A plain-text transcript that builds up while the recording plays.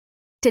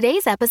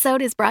Today's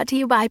episode is brought to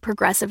you by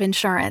Progressive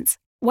Insurance.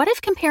 What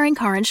if comparing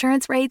car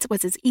insurance rates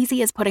was as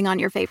easy as putting on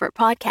your favorite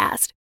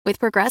podcast? With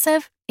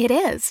Progressive, it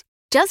is.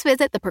 Just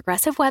visit the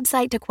Progressive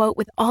website to quote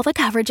with all the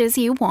coverages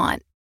you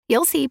want.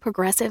 You'll see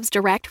Progressive's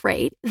direct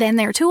rate, then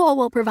their tool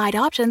will provide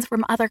options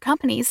from other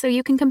companies so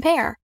you can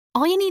compare.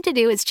 All you need to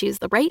do is choose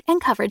the rate and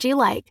coverage you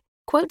like.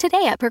 Quote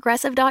today at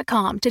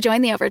Progressive.com to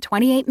join the over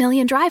 28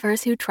 million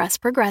drivers who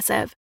trust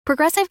Progressive.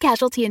 Progressive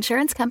Casualty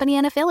Insurance Company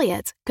and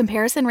Affiliates.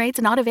 Comparison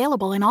rates not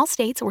available in all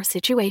states or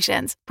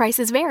situations.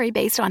 Prices vary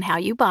based on how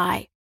you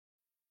buy.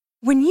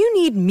 When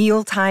you need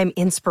mealtime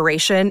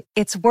inspiration,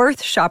 it's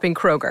worth shopping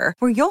Kroger,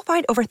 where you'll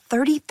find over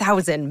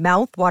 30,000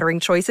 mouth-watering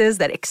choices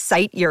that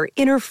excite your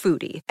inner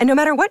foodie. And no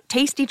matter what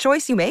tasty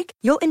choice you make,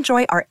 you'll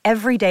enjoy our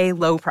everyday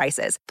low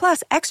prices,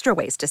 plus extra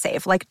ways to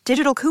save, like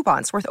digital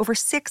coupons worth over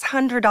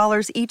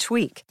 $600 each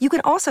week. You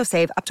can also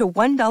save up to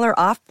 $1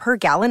 off per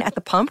gallon at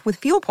the pump with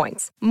fuel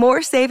points.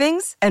 More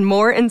savings and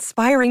more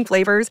inspiring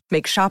flavors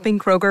make shopping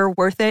Kroger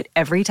worth it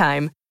every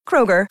time.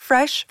 Kroger,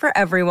 fresh for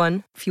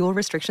everyone. Fuel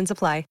restrictions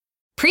apply.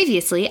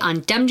 Previously on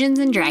Dungeons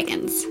and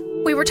Dragons.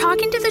 We were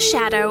talking to the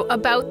Shadow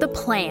about the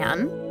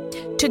plan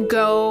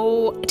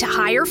to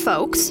hire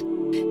folks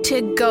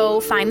to go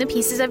find the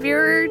pieces of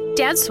your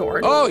dad's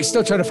sword. Oh, he's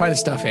still trying to find the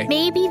stuff, eh?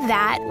 Maybe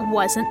that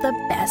wasn't the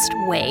best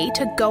way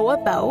to go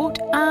about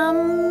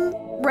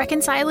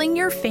reconciling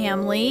your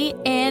family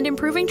and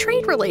improving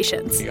trade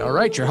relations. All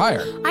right, you're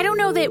hired. I don't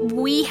know that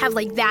we have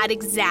like that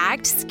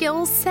exact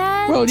skill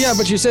set. Well, yeah,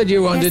 but you said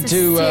you wanted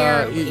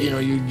to,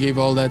 you gave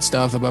all that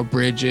stuff about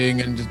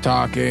bridging and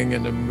talking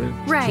and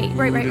right.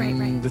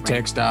 the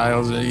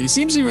textiles. And he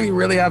seems to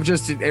really have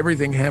just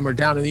everything hammered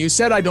down. And you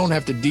said I don't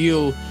have to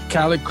deal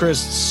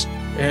Calichrist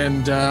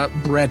and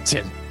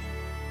Breton.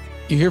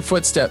 You hear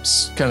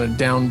footsteps kind of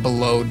down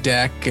below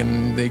deck,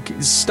 and they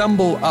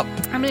stumble up.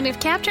 I mean, if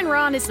Captain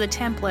Ron is the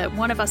template,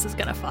 one of us is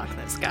going to fuck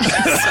this guy.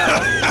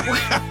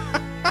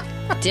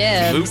 So.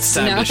 Dibs. Boots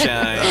time to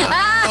shine.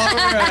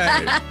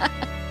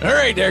 All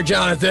right there,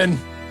 Jonathan.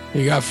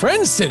 You got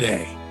friends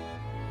today.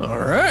 All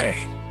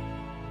right.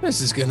 This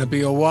is going to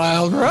be a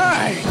wild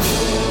ride.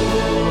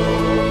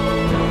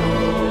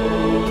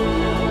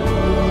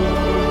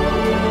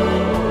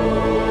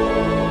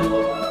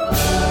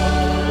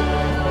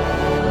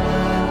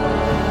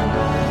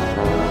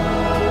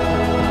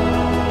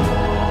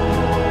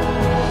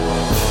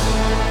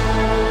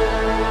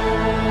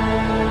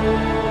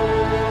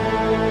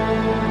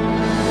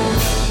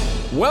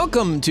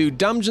 Welcome to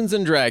Dungeons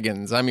and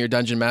Dragons. I'm your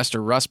Dungeon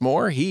Master, Russ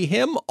Moore. He,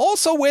 him.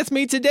 Also with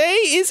me today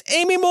is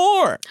Amy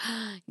Moore.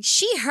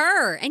 She,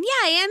 her. And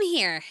yeah, I am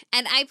here.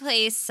 And I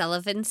play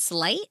Sullivan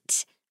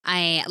Slight.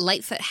 I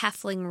Lightfoot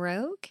Halfling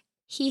Rogue.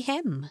 He,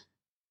 him.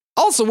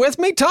 Also with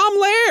me, Tom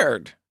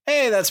Laird.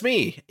 Hey, that's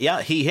me.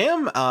 Yeah, he,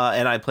 him.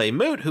 And I play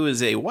Moot, who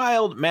is a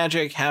wild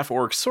magic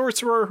half-orc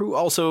sorcerer who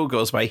also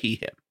goes by he,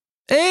 him.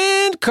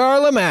 And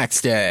Carla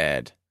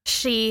Maxted.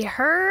 She,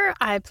 her.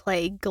 I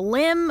play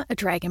Glim, a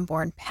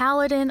Dragonborn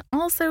Paladin.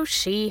 Also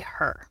she,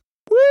 her.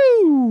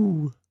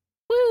 Woo!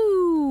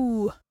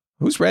 Woo!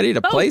 Who's ready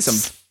to play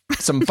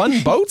some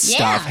fun boat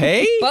stuff,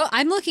 hey? Well,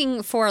 I'm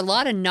looking for a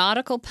lot of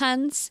nautical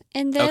puns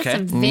in this. Okay.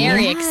 I'm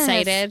very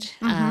excited.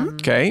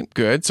 Okay,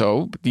 good.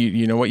 So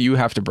you know what you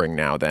have to bring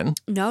now then?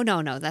 No.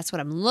 That's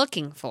what I'm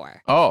looking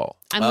for. Oh.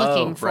 I'm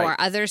looking for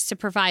others to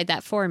provide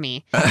that for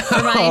me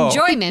for my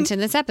enjoyment in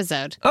this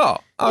episode. Oh,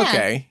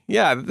 okay.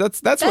 Yeah,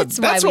 that's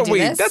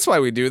why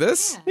we do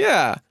this.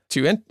 Yeah.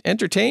 To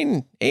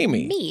entertain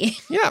Amy. Me.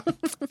 Yeah,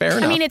 fair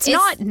enough. I mean, it's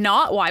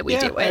not why we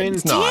do it. I mean,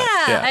 it's not.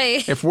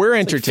 Yeah. If we're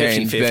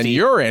entertained, like 50-50. then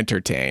you're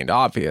entertained,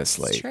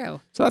 obviously. It's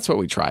true. So that's what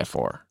we try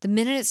for. The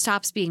minute it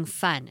stops being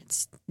fun,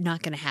 it's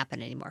not going to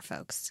happen anymore,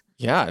 folks.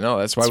 Yeah, no,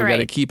 that's why we got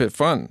to keep it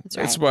fun.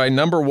 That's why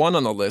number one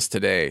on the list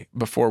today,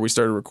 before we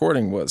started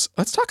recording, was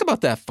let's talk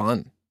about that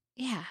fun.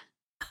 Yeah.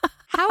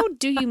 How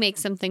do you make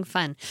something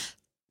fun?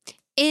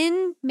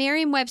 In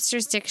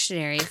Merriam-Webster's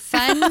dictionary,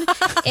 fun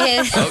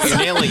is... Oh,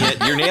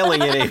 you're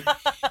nailing it.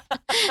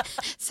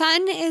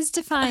 Fun is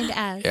defined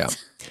as... Yeah.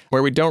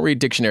 Where we don't read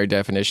dictionary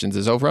definitions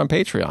is over on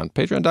Patreon.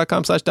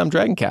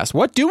 Patreon.com/dumbdragoncast.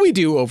 What do we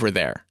do over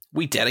there?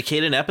 We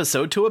dedicate an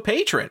episode to a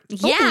patron.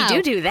 Yeah.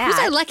 we do that. Who's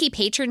our lucky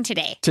patron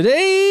today?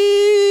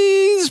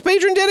 Today's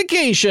patron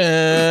dedication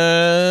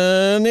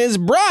is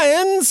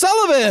Brian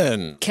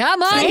Sullivan.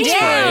 Come on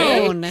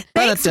down.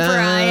 Thanks,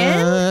 Brian.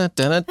 Brian.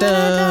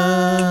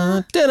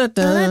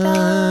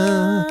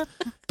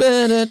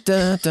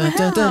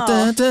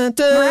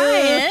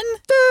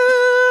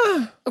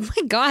 Oh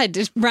my God,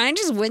 did Brian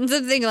just win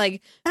something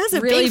like That's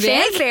a really big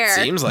fanfare.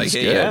 Seems like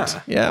it,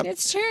 yeah. Yeah.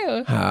 It's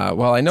true.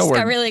 Well, I know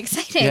Got really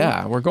exciting.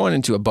 Yeah, we're going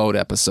into a boat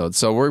episode,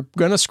 so we're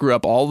going to screw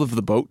up all of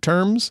the boat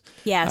terms.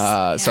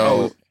 Yes.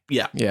 So,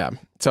 yeah.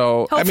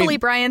 So, hopefully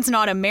Brian's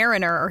not a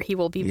mariner or he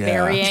will be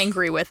very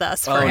angry with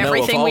us for everything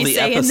everything we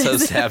say in this. all the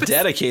episodes have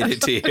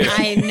dedicated to you.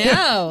 I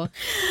know.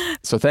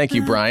 So thank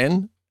you,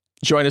 Brian.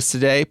 Join us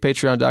today,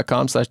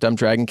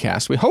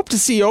 patreon.com/dumbdragoncast. We hope to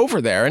see you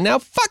over there. And now,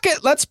 fuck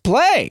it, let's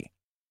play.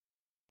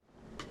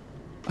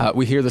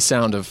 We hear the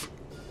sound of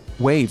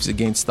waves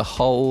against the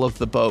hull of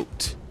the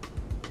boat.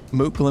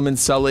 Moot, Glim, and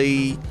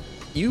Sully,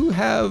 you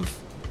have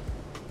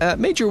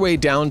made your way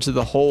down to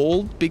the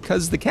hold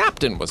because the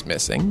captain was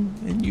missing,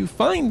 and you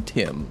find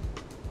him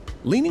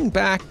leaning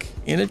back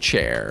in a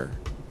chair,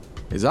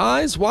 his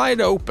eyes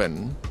wide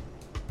open.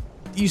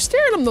 You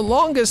stare at him the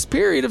longest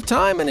period of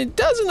time, and it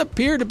doesn't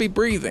appear to be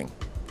breathing.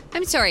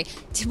 I'm sorry,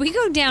 did we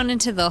go down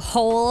into the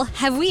hole?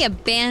 Have we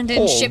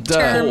abandoned ship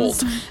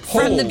terms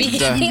from the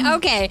beginning?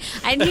 Okay,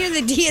 I knew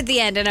the D at the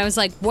end, and I was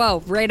like,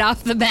 whoa, right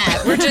off the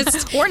bat.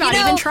 We're not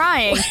even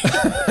trying.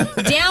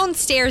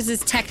 Downstairs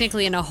is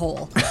technically in a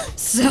hole,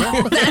 so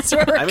that's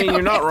where we're I mean, going.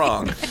 you're not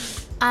wrong.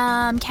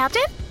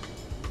 Captain?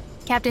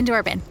 Captain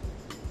Dorbin.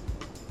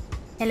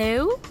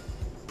 Hello?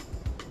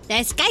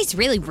 This guy's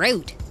really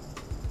rude.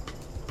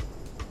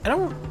 I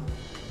don't...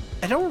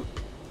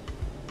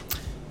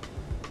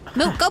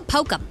 Moot, go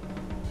poke him.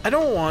 I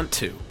don't want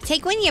to.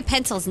 Take one of your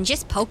pencils and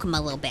just poke him a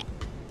little bit.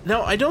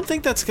 No, I don't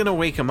think that's going to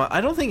wake him up. I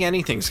don't think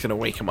anything's going to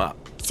wake him up.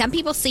 Some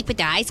people sleep with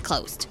their eyes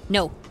closed.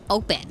 No,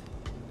 open.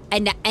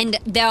 And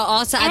there are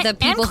also other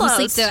people who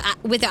sleep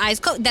with their eyes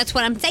closed. That's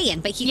what I'm saying.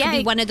 But he could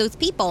be one of those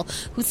people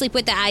who sleep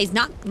with their eyes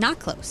not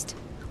closed.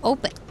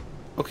 Open.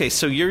 Okay,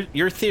 so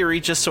your theory,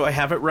 just so I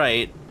have it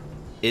right,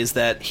 is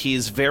that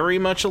he's very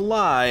much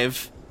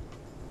alive,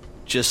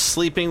 just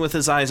sleeping with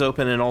his eyes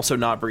open and also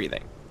not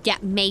breathing. Yeah,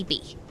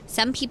 maybe.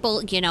 Some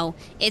people,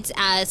 it's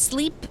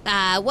sleep.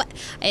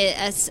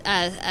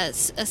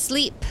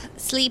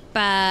 Sleep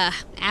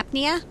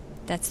apnea.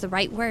 That's the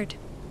right word.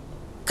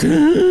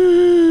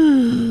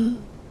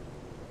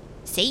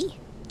 See,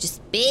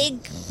 just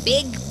big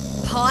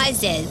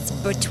pauses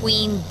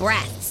between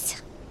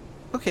breaths.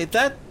 Okay,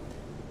 that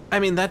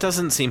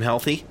doesn't seem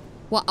healthy.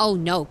 Well, oh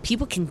no,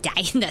 people can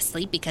die in their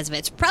sleep because of it.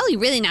 It's probably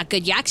really not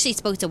good. You're actually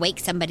supposed to wake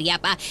somebody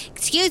up.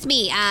 Excuse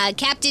me,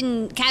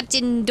 Captain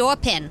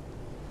Dorpin.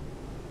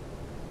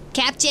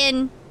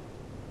 Captain,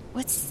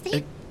 what's his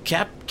name?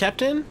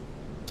 Captain?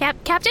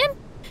 Captain?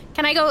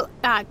 Can I go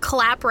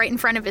clap right in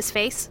front of his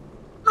face?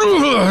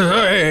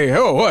 Hey.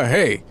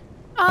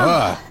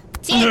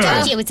 See, I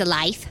told you it was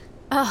alive.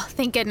 Oh,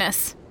 thank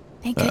goodness.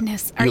 Thank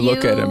goodness. You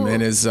look at him,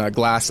 and his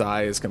glass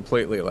eye is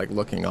completely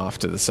looking off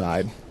to the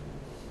side.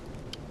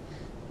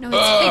 No, it's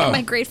like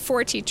my grade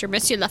 4 teacher,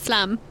 Monsieur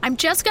Laflamme. I'm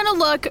just going to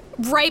look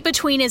right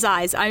between his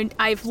eyes.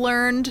 I've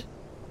learned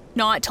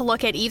not to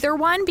look at either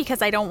one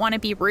because I don't want to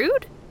be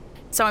rude.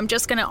 So I'm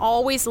just going to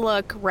always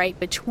look right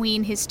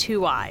between his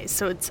two eyes.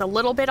 So it's a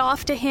little bit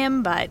off to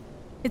him, but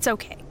it's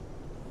okay.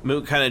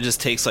 Moot kind of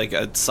just takes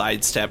a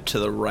side step to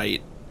the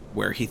right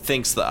where he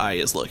thinks the eye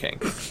is looking.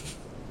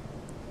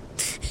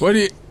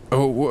 What's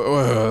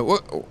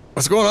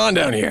going on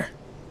down here?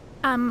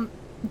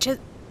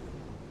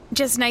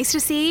 Just nice to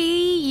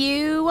see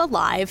you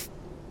alive.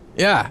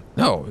 I'm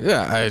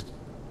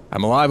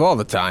alive all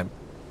the time.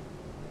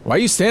 Why are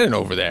you standing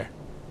over there?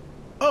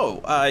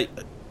 Oh,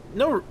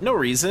 no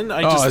reason.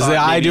 I just is thought the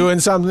eye maybe... doing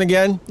something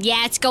again?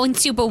 Yeah, it's going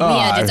super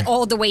weird. It's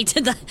all the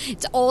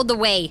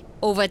way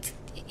over.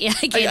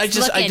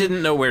 I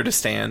didn't know where to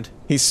stand.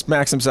 He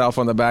smacks himself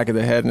on the back of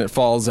the head and it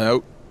falls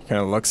out. Kind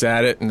of looks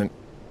at it and then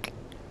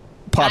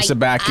pops it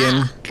back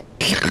in.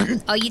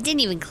 Oh, you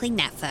didn't even clean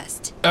that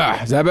first.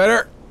 Is that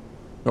better?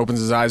 Opens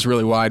his eyes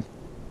really wide.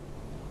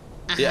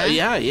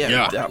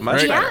 Yeah,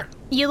 much better.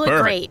 You look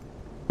Perfect.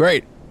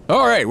 Great.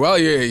 All right, well,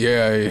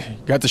 you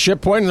got the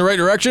ship pointing in the right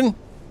direction?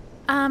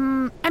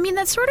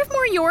 That's sort of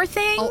more your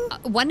thing. Oh,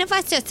 one of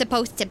us is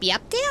supposed to be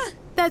up there?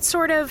 That's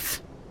sort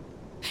of...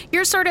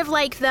 You're sort of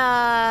like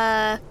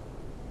the...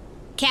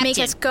 Captain. Make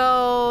us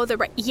go the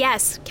right...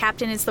 Yes,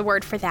 captain is the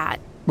word for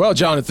that. Well,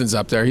 Jonathan's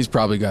up there. He's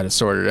probably got it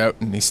sorted out,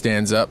 and he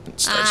stands up and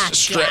starts to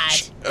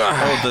stretch.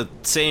 Oh, the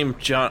same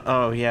John...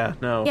 Oh, yeah,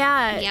 no.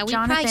 Yeah, we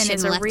Jonathan probably shouldn't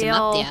is have a left real... him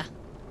up there.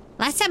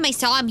 Last time I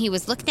saw him, he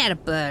was looking at a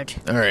bird.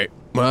 All right.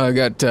 Well, I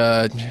got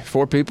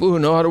 4 people who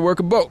know how to work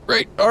a boat.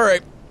 Great. All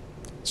right.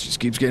 This just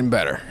keeps getting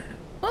better.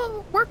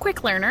 Well, we're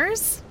quick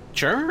learners.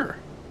 Sure.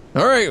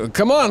 All right. Well,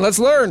 come on. Let's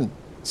learn.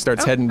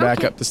 Starts heading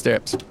back up the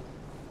steps.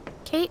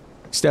 Okay.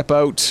 Step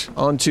out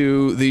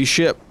onto the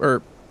ship,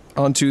 or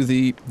onto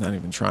the... Not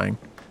even trying.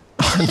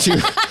 Onto...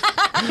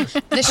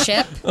 The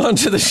ship?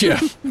 Onto the ship.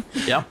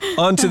 Yeah.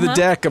 Onto the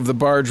deck of the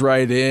barge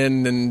right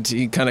in, and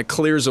he kind of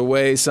clears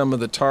away some of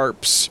the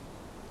tarps.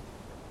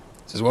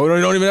 Says, well, we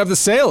don't even have the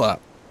sail up.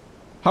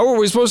 How are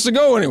we supposed to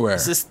go anywhere?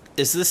 Is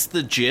this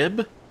the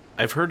jib?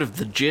 I've heard of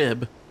the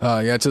jib.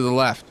 Yeah, to the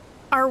left.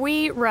 Are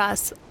we,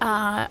 Russ,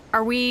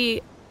 are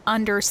we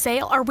under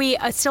sail? Are we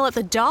still at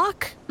the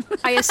dock?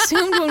 I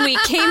assumed when we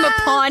came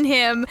upon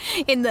him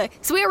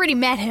so we already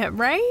met him,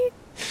 right?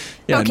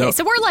 Yeah, okay,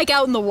 so we're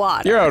out in the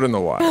water. You're out in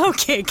the water.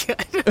 Okay,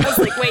 good. I was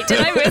like, wait,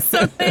 did I miss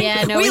something?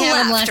 Yeah, no, we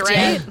haven't left, right?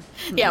 yet.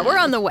 Yeah, we're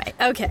on the way.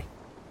 Okay.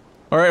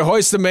 All right,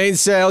 hoist the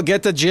mainsail,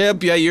 get the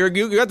jib. Yeah,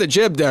 you got the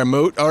jib there,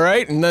 Moot. All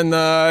right, and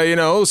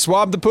then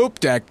swab the poop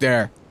deck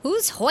there.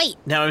 Who's Hoyt?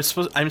 Now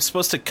I'm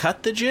supposed to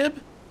cut the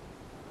jib?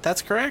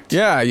 That's correct?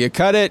 Yeah, you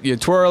cut it, you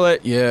twirl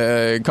it,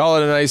 you call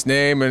it a nice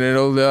name, and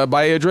it'll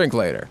buy you a drink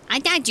later.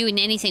 I'm not doing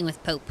anything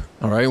with poop.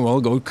 All right, well,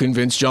 go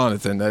convince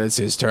Jonathan that it's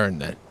his turn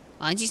then.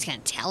 Well, I'm just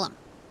going to tell him.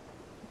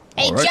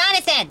 Hey, right.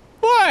 Jonathan!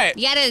 What?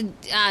 You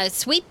gotta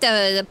sweep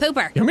the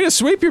pooper. You want me to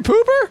sweep your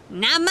pooper?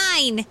 Not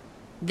mine.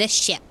 The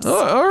ship's.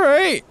 Oh, all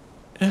right.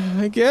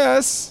 I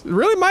guess.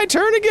 Really my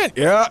turn again?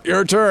 Yeah,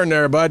 your turn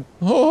there, bud.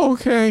 Oh,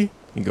 okay.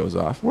 He goes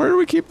off. Where do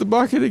we keep the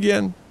bucket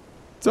again?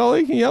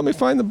 Sully, can you help me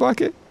find the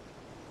bucket?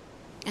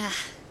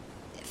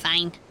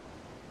 Fine.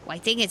 Well, I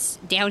think it's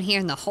down here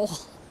in the hole.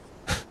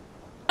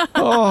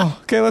 Oh,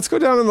 okay, let's go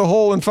down in the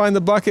hole and find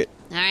the bucket.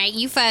 All right,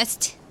 you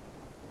first.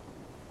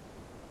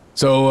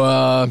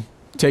 So,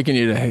 taking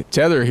you to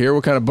Tether here,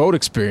 what kind of boat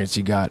experience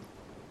you got?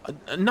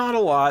 Not a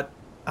lot.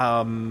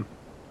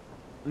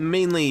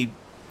 Mainly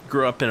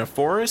grew up in a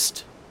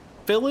forest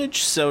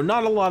village, so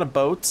not a lot of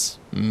boats.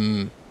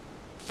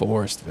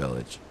 Forest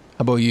village.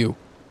 How about you?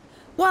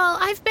 Well,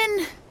 I've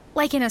been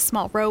like in a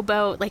small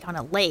rowboat, like on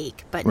a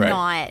lake, but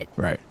not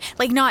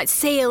not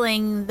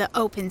sailing the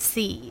open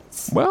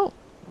seas. Well,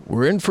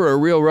 we're in for a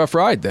real rough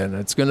ride then.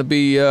 It's going to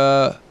be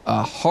a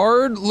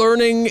hard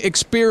learning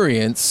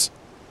experience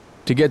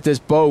to get this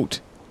boat.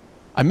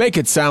 I make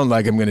it sound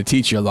like I'm going to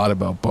teach you a lot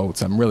about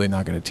boats. I'm really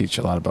not going to teach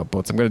you a lot about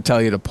boats. I'm going to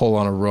tell you to pull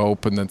on a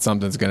rope, and then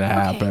something's going to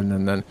happen.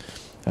 And then,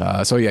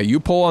 so yeah, you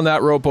pull on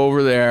that rope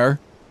over there.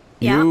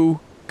 Yeah. You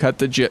cut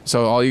the jib.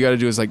 So all you got to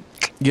do is like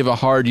give a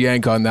hard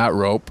yank on that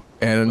rope,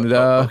 and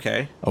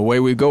okay. Away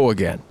we go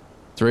again.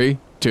 3,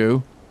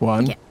 2,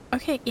 1. Yeah.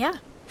 Okay, yeah.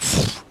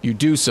 You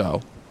do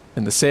so,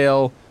 and the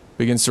sail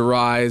begins to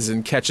rise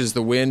and catches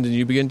the wind, and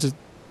you begin to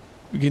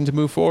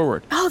move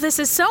forward. Oh, this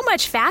is so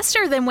much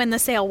faster than when the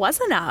sail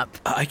wasn't up.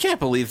 I can't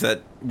believe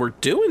that we're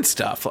doing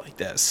stuff like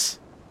this.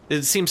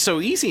 It seems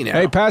so easy now.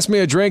 Hey, pass me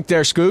a drink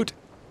there, Scoot.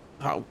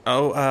 What?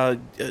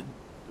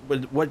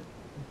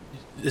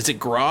 Is it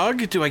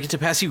grog? Do I get to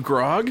pass you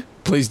grog?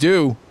 Please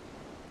do,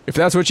 if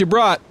that's what you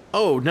brought.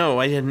 Oh, no,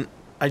 I didn't.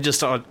 I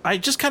just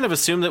kind of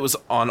assumed that was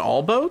on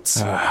all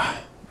boats.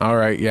 All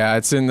right, yeah,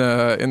 it's in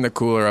the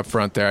cooler up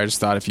front there. I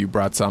just thought if you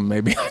brought some,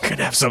 maybe I could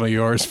have some of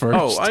yours first.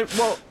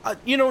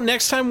 Oh,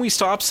 next time we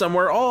stop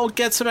somewhere, I'll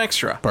get some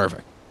extra.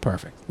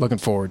 Perfect. Looking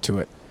forward to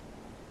it.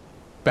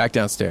 Back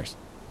downstairs.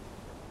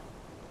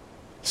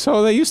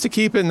 So they used to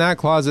keep it in that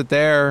closet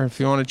there, if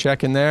you want to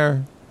check in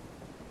there.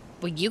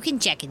 Well, you can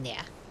check in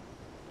there.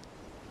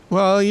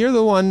 Well, you're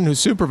the one who's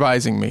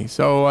supervising me,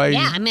 so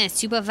Yeah, I'm going to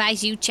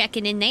supervise you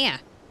checking in there.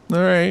 All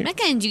right. I'm not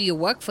going to do your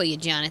work for you,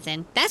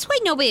 Jonathan. That's why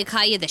nobody will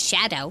call you the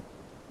Shadow.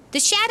 The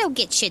Shadow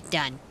gets shit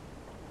done.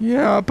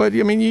 Yeah, but,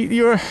 I mean,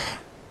 you're...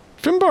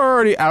 Finbar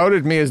already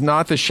outed me as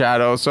not the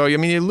Shadow, so, I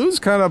mean, you lose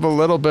kind of a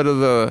little bit of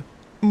the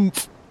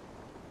oomph.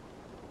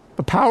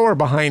 The power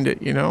behind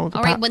it, you know?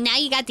 All right, well, now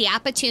you got the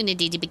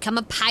opportunity to become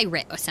a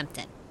pirate or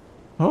something.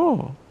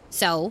 Oh.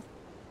 So,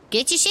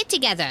 get your shit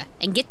together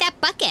and get that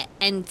bucket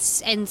and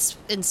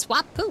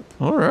swap poop.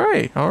 All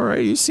right.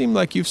 You seem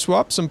like you've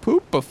swapped some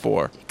poop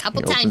before. A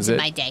couple times in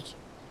my day.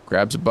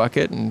 Grabs a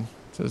bucket and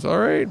says, all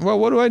right, well,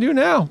 what do I do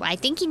now? Well, I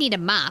think you need a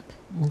mop.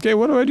 Okay,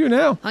 what do I do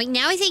now? All right,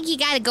 now I think you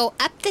got to go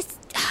up the...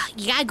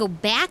 You got to go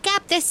back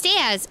up the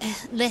stairs.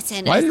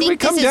 Listen, Why I did think we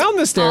come this down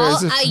the is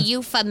stairs? all a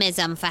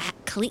euphemism for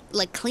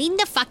clean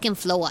the fucking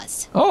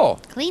floors. Oh.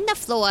 Clean the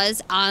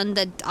floors on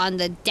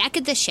the deck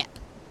of the ship.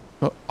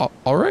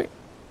 All right.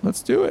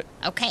 Let's do it.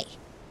 Okay.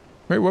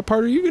 Right, what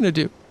part are you going to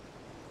do?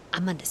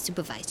 I'm going to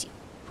supervise you.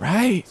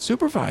 Right,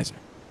 supervisor.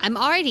 I'm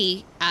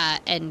already,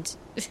 and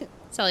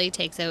Sully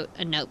takes out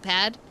a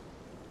notepad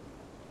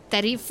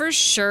that he for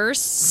sure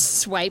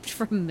swiped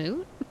from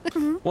Moot.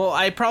 Well,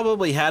 I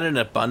probably had an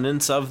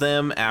abundance of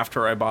them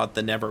after I bought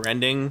the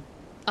Never-Ending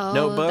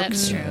notebook.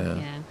 That's true,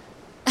 yeah.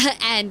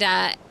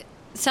 And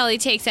Sully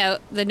takes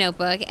out the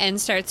notebook and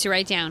starts to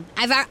write down.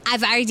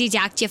 I've already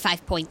docked you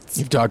 5 points.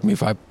 You've docked me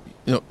 5...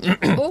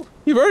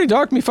 You've already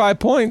docked me 5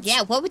 points.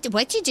 Yeah,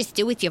 what'd you just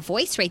do with your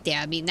voice right there?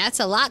 I mean, that's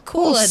a lot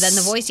cooler than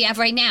the voice you have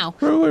right now.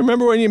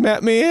 Remember when you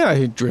met me?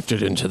 I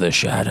drifted into the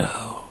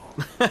shadow.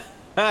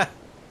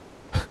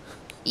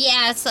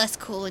 Yeah, it's less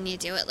cool when you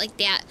do it like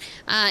that.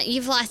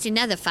 You've lost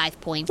another 5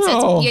 points.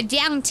 Oh. You're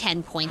down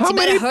 10 points. You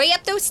better hurry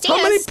up those stairs.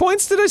 How many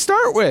points did I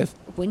start with?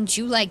 Wouldn't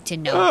you like to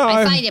know?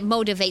 I find it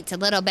motivates a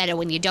little better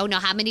when you don't know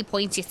how many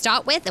points you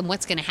start with and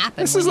what's going to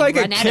happen. This is like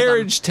a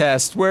carriage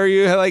test where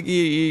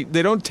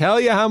they don't tell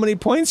you how many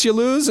points you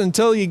lose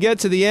until you get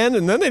to the end,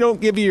 and then they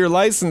don't give you your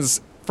license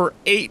for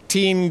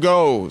 18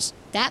 goes.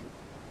 That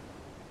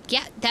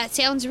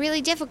sounds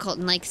really difficult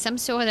and like some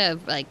sort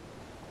of like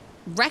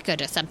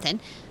record or something.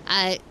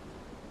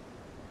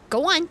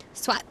 Go on,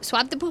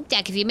 swap the poop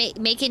deck. If you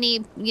make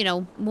any,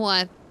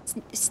 more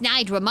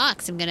snide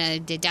remarks, I'm gonna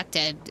deduct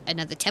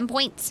another 10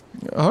 points.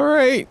 All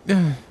right.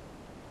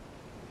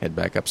 Head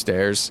back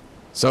upstairs.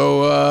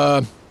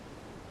 So,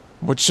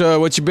 what's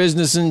your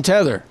business in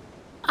Tether?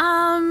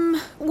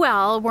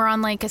 Well, we're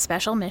on like a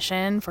special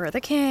mission for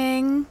the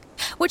king,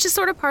 which is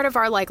sort of part of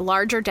our like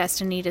larger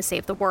destiny to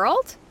save the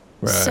world.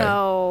 Right.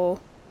 So,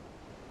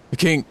 the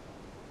king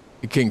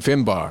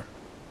Finbar.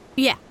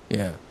 Yeah.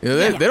 Yeah.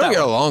 They don't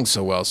get along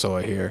so well, so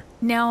I hear.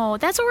 No,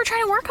 that's what we're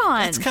trying to work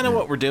on. That's kind of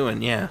what we're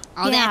doing, yeah.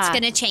 Oh, that's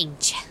going to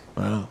change.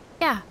 Wow.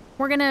 Yeah,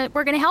 we're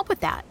gonna help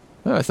with that.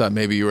 Oh, I thought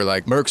maybe you were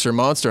like mercs or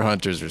monster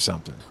hunters or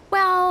something.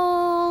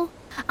 Well,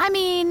 I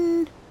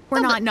mean,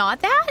 we're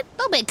not that. A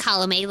little bit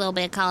column A, a little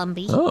bit column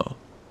B. Oh.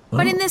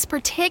 But in this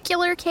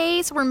particular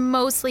case, we're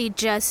mostly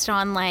just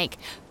on, like,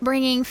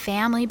 bringing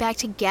family back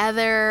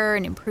together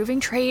and improving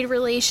trade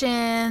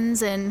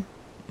relations and,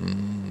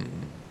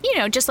 you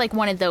know, just like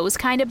one of those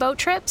kind of boat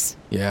trips.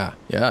 Yeah.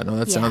 No,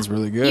 that sounds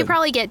really good. You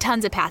probably get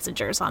tons of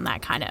passengers on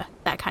that kind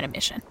of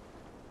mission.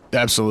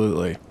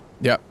 Absolutely.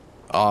 Yep.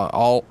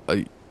 All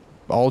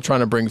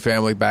trying to bring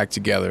family back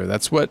together.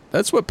 That's what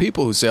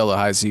people who sail the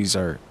high seas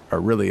are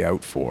really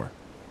out for.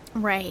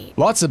 Right.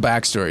 Lots of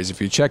backstories. If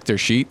you check their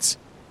sheets,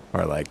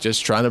 are like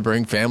just trying to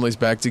bring families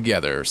back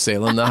together,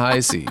 sailing the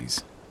high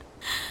seas.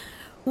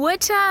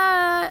 What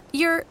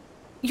you're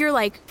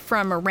like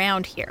from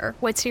around here.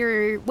 What do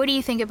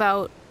you think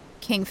about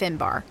King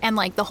Finbar and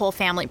like the whole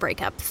family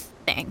breakup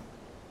thing?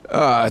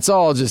 It's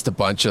all just a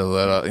bunch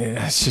of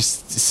it's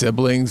just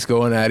siblings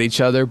going at each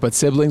other, but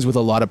siblings with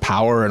a lot of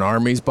power and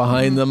armies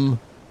behind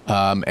them,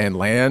 and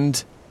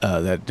land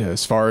that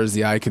as far as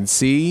the eye can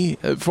see.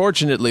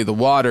 Fortunately, the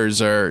waters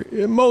are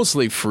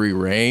mostly free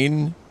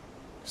reign.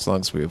 As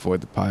long as we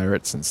avoid the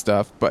pirates and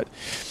stuff, but...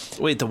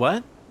 Wait, the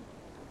what?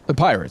 The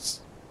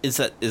pirates. Is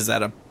that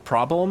a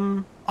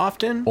problem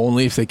often?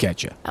 Only if they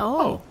catch you.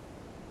 Oh.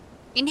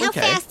 And how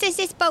fast does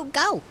this boat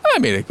go? I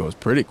mean, it goes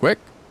pretty quick.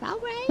 All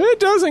right. It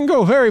doesn't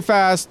go very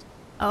fast.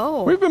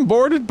 Oh. We've been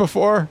boarded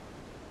before.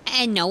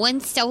 And no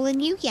one's stolen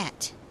you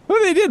yet.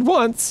 Well, they did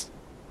once.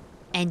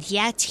 And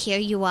yet, here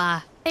you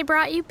are. They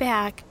brought you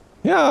back.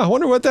 Yeah, I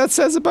wonder what that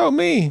says about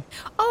me.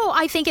 Oh,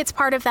 I think it's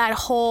part of that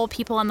whole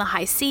people on the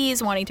high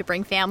seas wanting to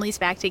bring families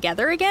back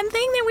together again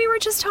thing that we were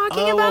just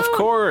talking about. Oh, of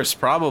course,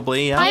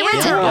 probably. Yeah.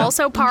 Pirates are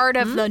also part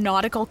of the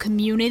nautical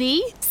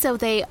community, so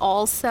they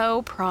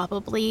also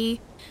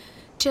probably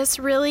just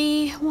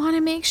really want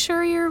to make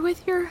sure you're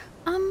with your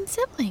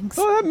siblings.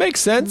 Well, that makes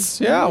sense.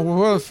 Yeah,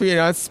 well,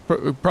 it's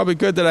probably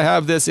good that I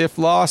have this "If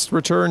Lost,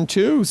 Return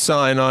To"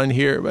 sign on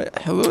here.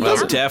 But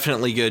Well,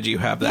 definitely good you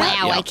have that.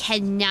 Wow, yeah. I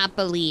cannot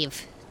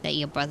believe that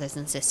your brothers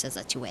and sisters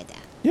let you wear that.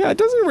 Yeah, it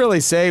doesn't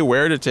really say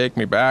where to take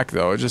me back,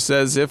 though. It just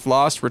says, "If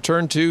lost,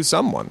 return to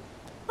someone."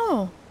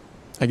 Oh.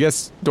 I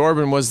guess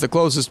Dorban was the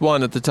closest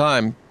one at the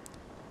time.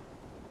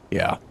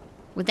 Yeah.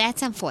 Well,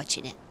 that's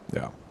unfortunate.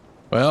 Yeah.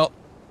 Well,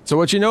 so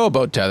what you know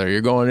about Tether?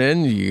 You're going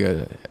in,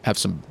 you have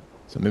some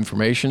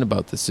information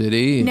about the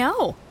city?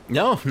 No.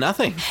 No,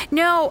 nothing.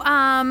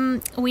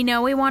 No, we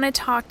know we want to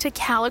talk to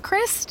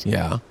Calichrist.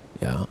 Yeah.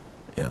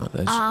 That's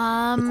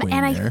the queen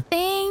and there. I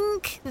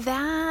think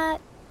that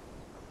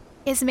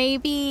is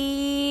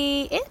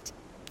maybe it.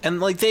 And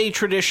like they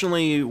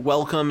traditionally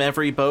welcome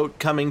every boat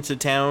coming to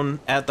town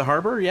at the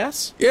harbor,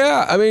 yes?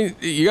 Yeah, I mean,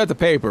 you got the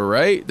paper,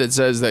 right? That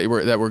says that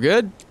we're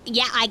good?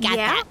 Yeah, I got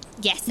Yeah. that.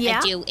 Yes, Yeah.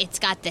 I do. It's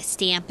got the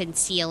stamp and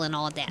seal and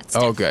all that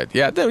stuff. Oh, good.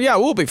 Yeah,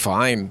 we'll be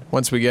fine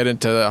once we get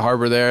into the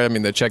harbor there. I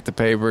mean, they check the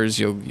papers.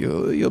 You'll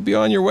be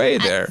on your way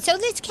there. So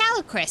this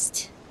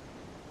Calichrist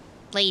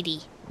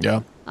lady,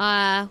 Yeah.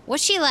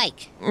 what's she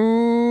like?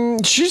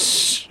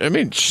 She's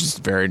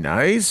very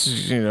nice.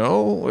 You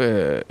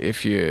know,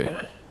 if you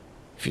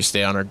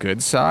stay on her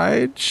good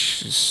side,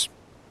 she's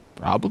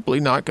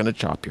probably not going to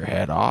chop your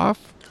head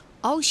off.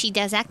 Oh, she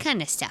does that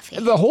kind of stuff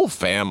here. The whole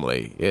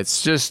family.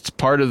 It's just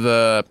part of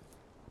the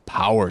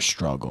power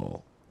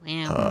struggle.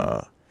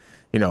 Wow.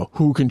 You know,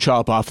 who can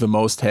chop off the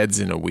most heads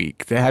in a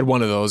week? They had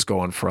one of those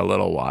going for a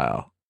little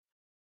while.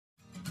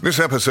 This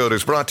episode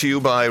is brought to you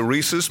by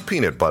Reese's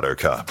Peanut Butter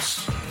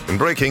Cups. In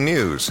breaking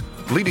news,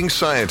 leading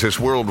scientists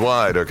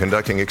worldwide are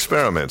conducting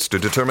experiments to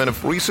determine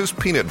if Reese's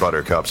Peanut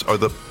Butter Cups are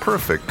the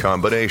perfect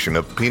combination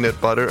of peanut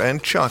butter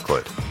and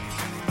chocolate.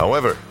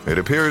 However, it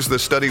appears the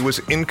study was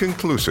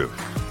inconclusive,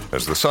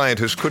 as the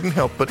scientists couldn't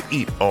help but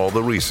eat all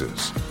the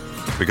Reese's.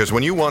 Because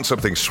when you want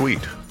something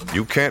sweet,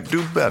 you can't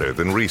do better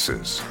than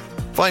Reese's.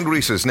 Find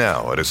Reese's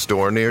now at a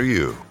store near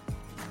you.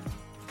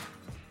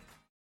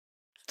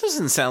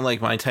 Doesn't sound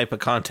like my type of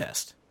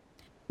contest.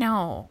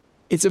 No.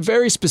 It's a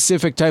very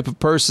specific type of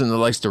person that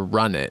likes to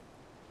run it.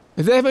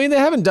 They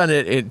haven't done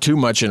it too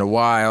much in a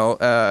while,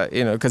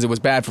 because it was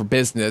bad for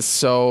business.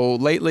 So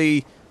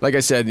lately, like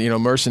I said,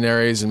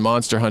 mercenaries and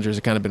monster hunters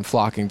have kind of been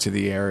flocking to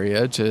the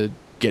area to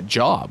get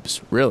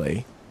jobs,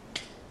 really.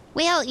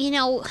 Well,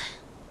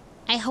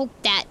 I hope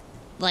that,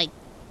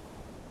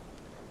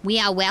 we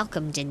are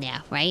welcomed in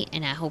there, right?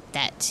 And I hope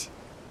that,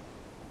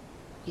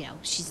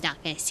 she's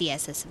not going to see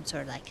us as some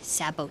sort of,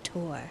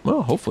 saboteur.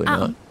 Well, hopefully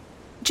not.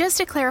 Just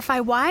to clarify,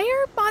 why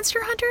are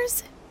monster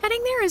hunters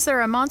heading there? Is there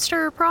a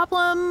monster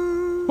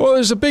problem? Well,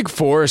 there's a big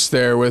forest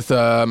there with,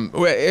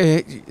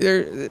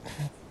 there's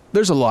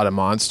a lot of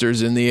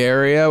monsters in the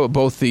area,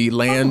 both the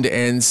land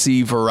and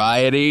sea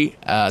variety.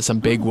 Some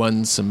big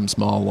ones, some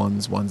small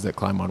ones that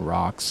climb on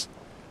rocks.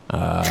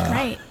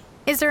 Right.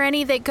 Is there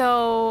any that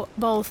go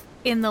both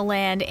in the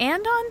land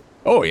and on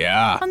Oh,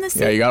 yeah. On the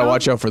sea? Yeah, you got to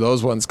watch out for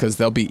those ones because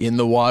they'll be in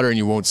the water and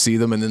you won't see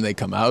them, and then they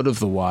come out of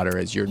the water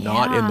as you're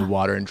not in the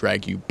water and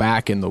drag you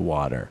back in the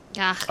water.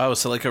 Oh,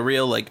 so like a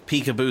real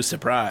peekaboo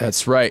surprise.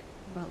 That's right.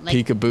 Well,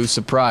 peekaboo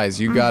surprise.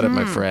 You got it,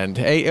 my friend.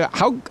 Hey,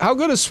 how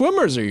good of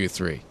swimmers are you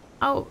three?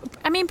 Oh,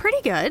 I mean,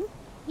 pretty good.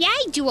 Yeah,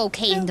 I do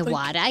okay in the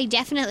water. I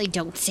definitely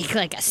don't sink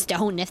like a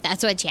stone, if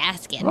that's what you're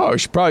asking. Oh, we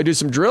should probably do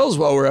some drills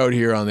while we're out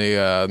here on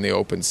the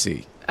open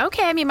sea.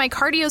 Okay, I mean, my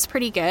cardio's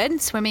pretty good.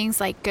 Swimming's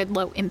like good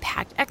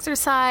low-impact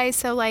exercise.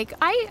 So, like,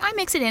 I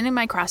mix it in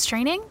my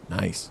cross-training.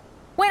 Nice.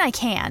 When I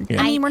can.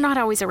 Yeah. I mean, we're not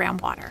always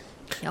around water.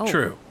 No.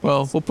 True.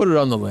 Well, we'll put it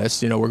on the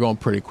list. You know, we're going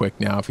pretty quick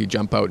now. If you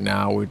jump out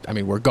now,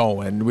 we're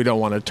going. We don't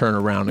want to turn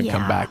around and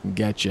come back and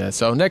get you.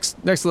 So next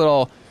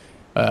little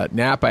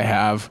nap I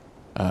have,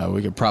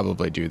 we could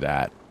probably do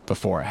that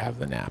before I have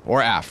the nap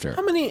or after.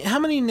 How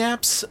many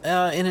naps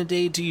in a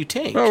day do you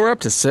take? Well, we're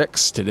up to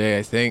 6 today,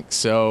 I think.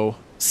 So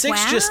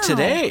 6 just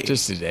today?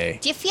 Just today.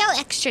 Do you feel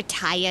extra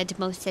tired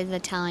most of the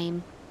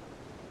time?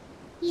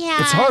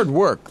 Yeah. It's hard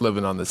work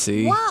living on the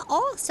sea. Well,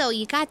 also,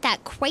 you got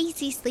that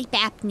crazy sleep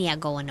apnea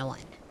going on.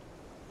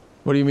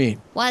 What do you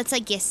mean? Well, it's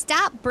like you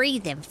stop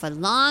breathing for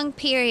long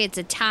periods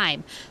of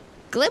time.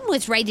 Glim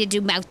was ready to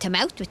do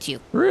mouth-to-mouth with you.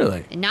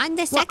 Really? And not in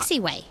the sexy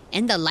way,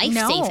 in the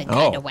life-saving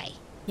kind of way.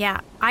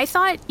 Yeah, I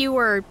thought you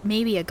were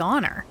maybe a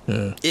goner.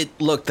 Yeah. It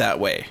looked that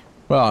way.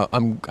 Well,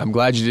 I'm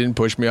glad you didn't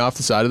push me off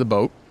the side of the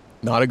boat.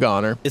 Not a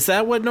goner. Is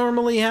that what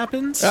normally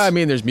happens? I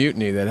mean, there's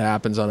mutiny that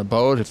happens on a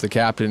boat. If the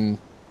captain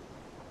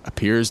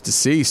appears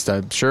deceased,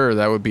 I'm sure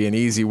that would be an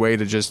easy way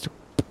to just...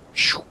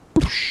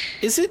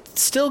 Is it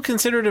still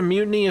considered a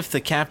mutiny if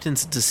the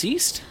captain's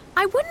deceased?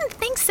 I wouldn't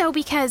think so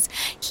because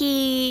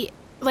he...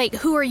 Like,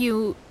 who are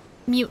you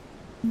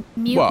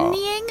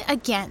mutinying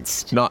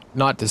against?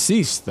 Not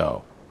deceased,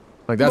 though.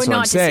 Like, that's what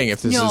I'm saying.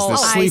 If this is the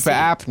sleep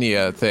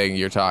apnea thing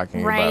you're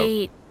talking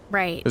about.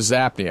 Right. It's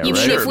apnea, you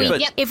right?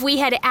 Mean if we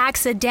had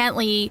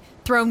accidentally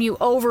thrown you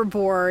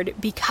overboard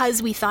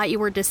because we thought you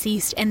were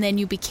deceased and then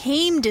you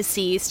became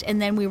deceased and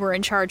then we were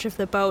in charge of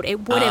the boat,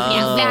 it would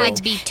have that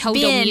would be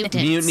total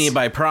mutiny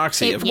by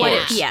proxy, of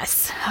course.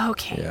 Yes.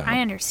 Okay. Yeah.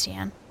 I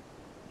understand.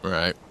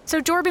 Right.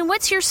 So, Dorbin,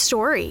 what's your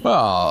story? Well,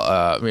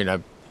 I mean,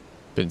 I've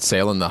been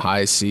sailing the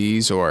high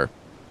seas, or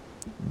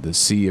the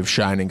sea of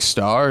shining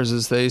stars,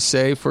 as they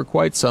say, for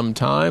quite some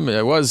time.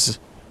 I was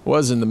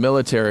in the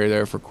military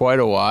there for quite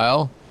a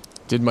while.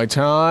 Did my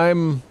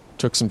time,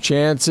 took some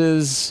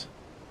chances,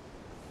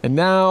 and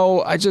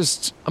now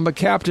I'm a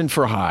captain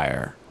for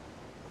hire.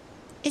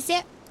 Is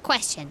there,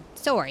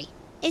 sorry,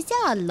 is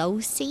there a low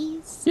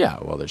seas? Yeah,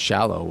 well, there's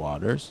shallow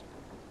waters.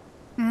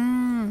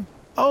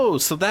 Oh,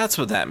 so that's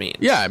what that means.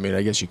 Yeah, I mean,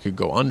 I guess you could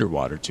go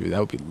underwater, too. That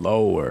would be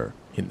lower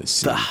in the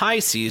sea. The high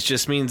seas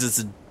just means it's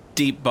a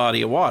deep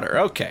body of water.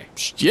 Okay.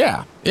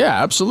 Yeah,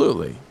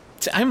 absolutely.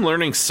 I'm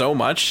learning so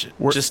much.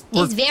 He's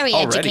very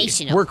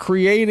educational. We're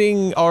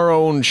creating our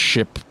own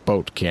ship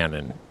boat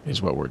cannon,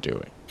 is what we're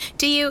doing.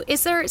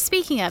 Is there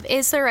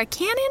a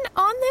cannon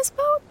on this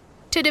boat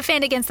to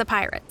defend against the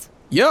pirates?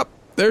 Yep.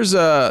 There's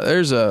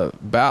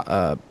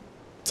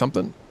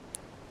something.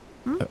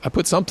 I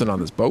put something on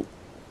this boat.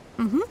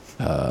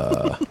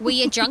 Were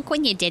you drunk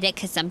when you did it?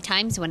 Because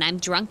sometimes when I'm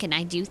drunk and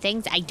I do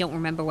things, I don't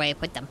remember where I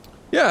put them.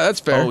 Yeah, that's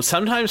fair. Oh,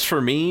 sometimes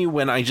for me,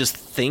 when I just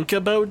think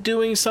about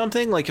doing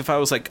something, like if I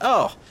was like,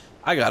 oh,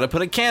 I got to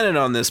put a cannon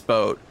on this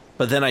boat,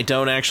 but then I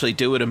don't actually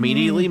do it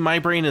immediately, my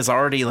brain has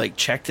already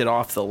checked it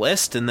off the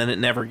list, and then it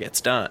never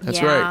gets done.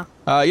 That's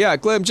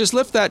right. Glim, just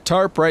lift that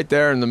tarp right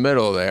there in the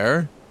middle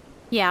there.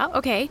 Yeah,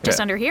 okay.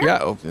 Just under here?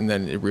 Yeah, and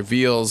then it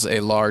reveals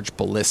a large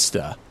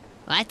ballista.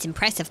 Well, that's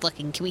impressive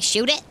looking. Can we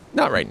shoot it?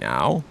 Not right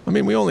now. I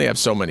mean, we only have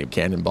so many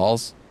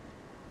cannonballs,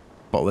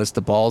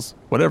 ballista balls,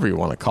 whatever you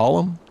want to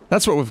call them.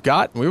 That's what we've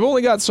got. We've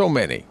only got so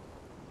many.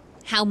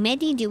 How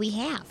many do we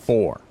have?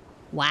 4.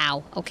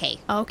 Wow. Okay.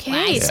 Okay.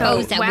 Well, I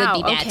suppose that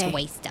would be bad to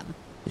waste them.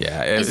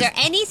 Yeah. Is there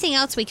anything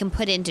else we can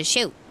put in to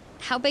shoot?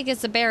 How big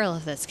is the barrel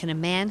of this? Can a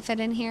man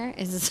fit in here?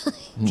 Is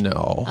this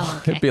No. Oh,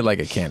 okay. It'd be like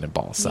a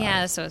cannonball size.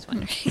 Yeah, that's what I was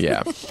wondering.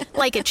 Yeah.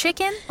 Like a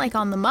chicken? Like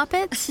on the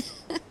Muppets?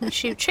 We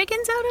shoot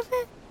chickens out of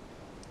it?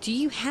 Do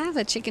you have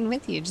a chicken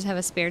with you? Just have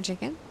a spare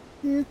chicken?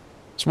 There's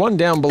one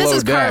down below deck.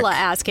 This is Carla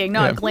asking,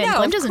 not Glenn. No,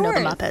 Glenn doesn't know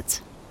the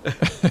Muppets.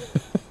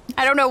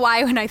 I don't know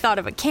why when I thought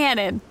of a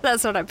cannon,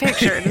 that's what I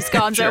pictured. Is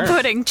Gonzo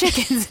putting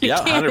chickens in a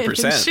cannon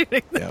 100%. And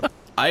shooting them. Yep.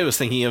 I was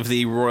thinking of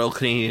the Royal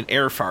Canadian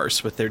Air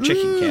Farce with their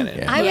chicken cannon.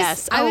 Yeah.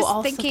 I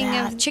was thinking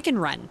of Chicken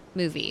Run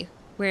movie,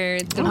 where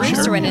the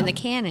rooster went in the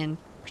cannon.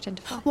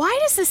 Why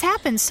does this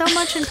happen so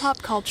much in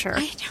pop culture?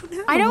 I don't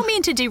know. I don't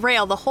mean to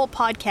derail the whole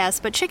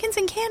podcast, but chickens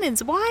and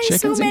cannons, why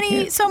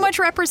so much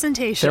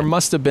representation? There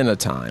must have been a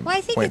time. Well, I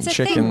think it's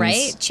a thing,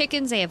 right?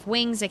 Chickens, they have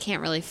wings, they can't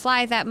really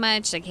fly that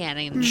much, they can't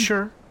even...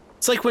 Sure.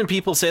 It's like when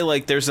people say,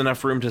 there's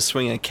enough room to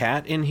swing a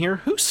cat in here.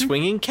 Who's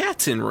swinging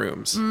cats in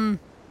rooms?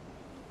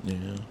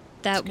 Yeah.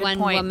 That one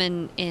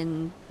woman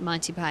in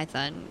Monty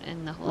Python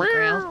and the Holy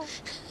Grail.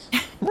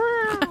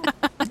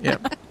 Yeah.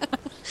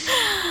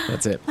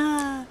 That's it.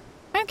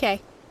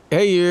 Okay.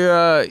 Hey,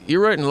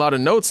 you're writing a lot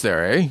of notes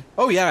there, eh?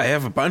 Oh, yeah, I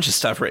have a bunch of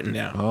stuff written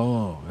down.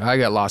 Oh, I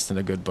got lost in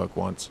a good book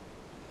once.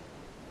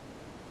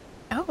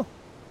 Oh.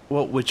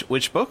 Well,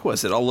 which book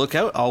was it?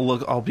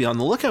 I'll be on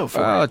the lookout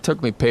for it. It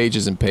took me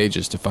pages and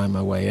pages to find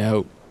my way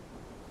out.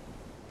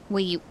 Were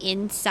you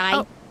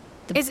inside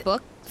the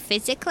book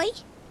physically?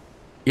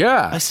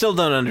 Yeah. I still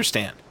don't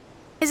understand.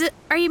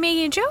 Are you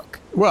making a joke?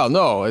 Well,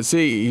 no.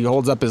 See, he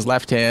holds up his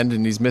left hand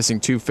and he's missing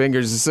 2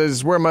 fingers. It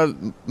says where my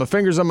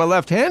fingers on my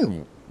left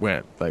hand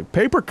went. Like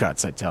paper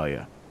cuts, I tell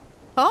you.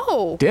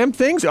 Oh. Damn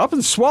things up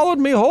and swallowed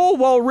me whole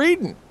while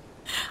reading.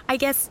 I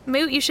guess,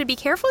 Moot, you should be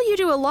careful. You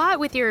do a lot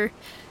with your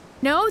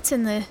notes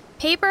and the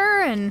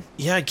paper and...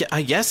 Yeah,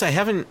 I guess I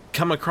haven't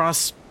come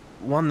across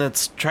one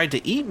that's tried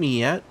to eat me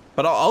yet,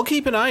 but I'll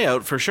keep an eye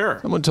out for sure.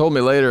 Someone told me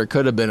later it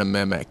could have been a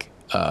mimic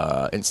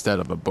instead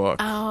of a book.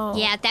 Oh.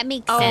 Yeah, that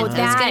makes sense. I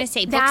was going to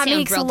say books that sound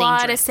makes real a lot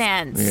dangerous. of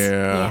sense.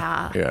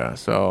 Yeah.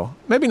 So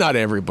maybe not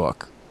every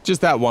book,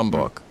 just that one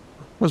book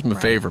was my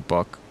favorite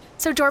book.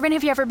 So, Dorban,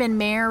 have you ever been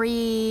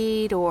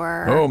married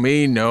or... Oh,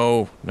 me?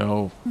 No.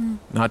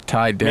 Not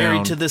tied down.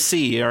 Married to the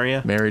sea, are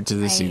you? Married to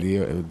the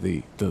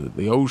sea.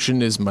 The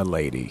ocean is my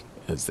lady,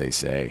 as they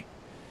say.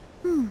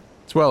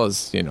 As well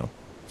as, a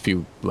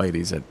few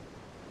ladies at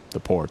the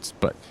ports,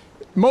 but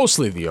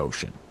mostly the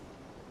ocean.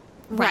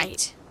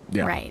 Right.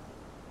 Yeah. Right.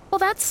 Well,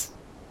 that's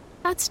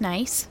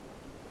nice.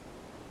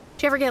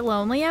 Do you ever get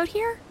lonely out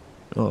here?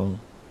 Oh,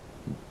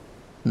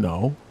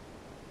 no.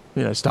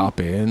 I stop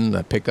in,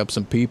 I pick up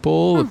some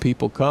people, the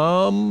people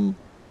come.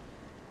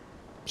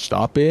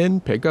 Stop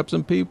in, pick up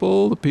some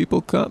people, the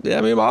people come. Yeah,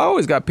 I mean, I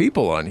always got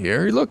people on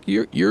here. Look,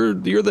 you're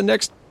the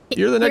next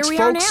Here we folks.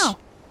 are now.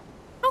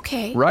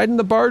 Okay. Riding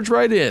the barge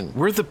right in.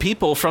 We're the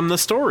people from the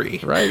story.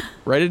 Right.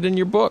 Write it in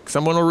your book.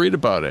 Someone will read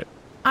about it.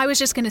 I was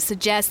just going to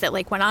suggest that,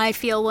 when I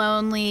feel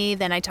lonely,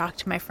 then I talk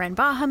to my friend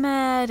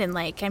Bahamut, and,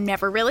 I'm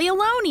never really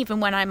alone,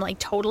 even when I'm,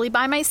 totally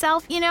by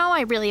myself,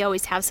 I really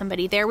always have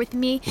somebody there with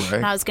me. Right.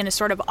 And I was going to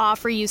sort of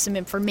offer you some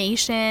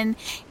information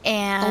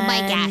and Oh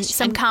my gosh,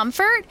 some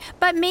comfort,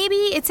 but maybe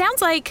it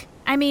sounds like,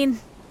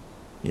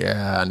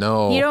 Yeah,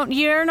 no.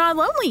 you're not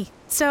lonely,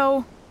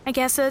 so I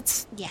guess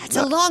it's... Yeah, it's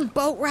a long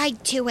boat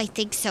ride, too, I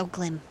think so,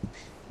 Glim.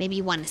 Maybe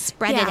you want to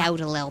spread it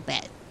out a little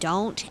bit.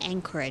 Don't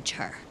encourage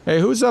her. Hey,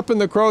 who's up in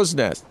the crow's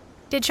nest?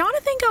 Did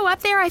Jonathan go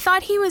up there? I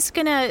thought he was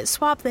going to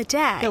swap the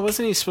deck. Yeah,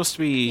 wasn't he supposed to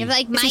be... You have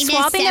he minus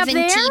swapping up 70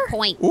 there?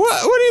 points.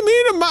 What do you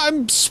mean?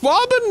 I'm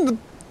swabbing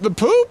the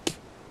poop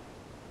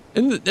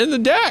in the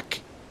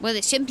deck? Well,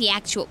 it shouldn't be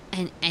actual...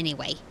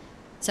 anyway.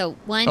 So,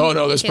 1, Oh,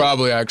 no, there's 2.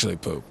 probably actually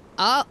poop.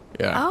 Oh.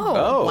 Yeah.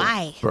 Oh.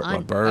 Why?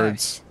 On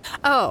birds.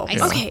 Oh, I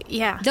see. okay,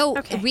 yeah. Though,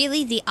 okay.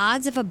 really, the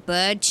odds of a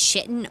bird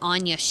shitting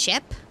on your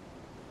ship...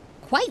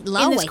 quite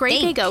low, in this great I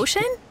think. big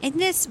ocean? Isn't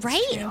this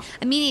right? Yeah.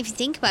 I mean, if you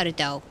think about it,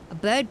 though, a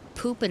bird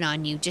pooping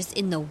on you just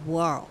in the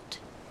world,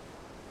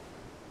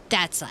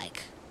 that's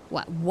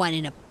 1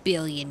 in a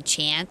billion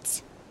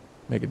chance?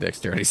 Make a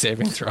dexterity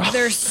saving throw.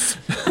 There's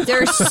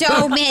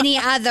so many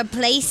other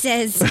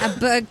places a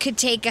bird could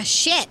take a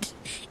shit,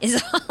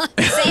 is all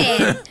I'm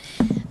saying.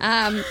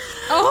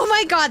 Oh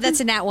my God, that's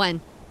a nat 1.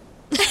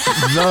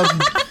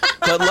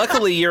 But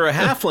luckily, you're a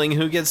halfling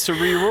who gets to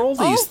re-roll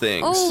these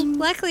things. Oh,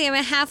 luckily I'm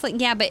a halfling.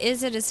 Yeah, but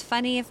is it as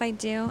funny if I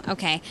do?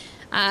 Okay.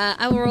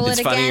 I will roll It's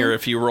it again. funnier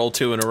if you roll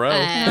 2 in a row.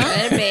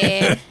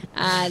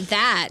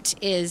 That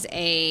is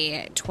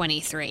a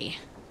 23.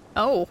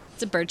 Oh.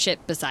 It's a bird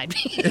shit beside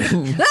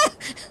me.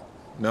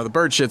 No, the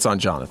bird shit's on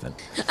Jonathan.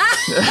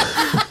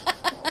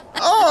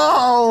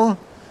 Oh!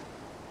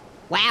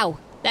 Wow.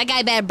 That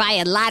guy better buy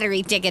a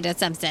lottery ticket or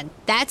something.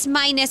 That's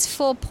minus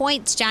full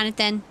points,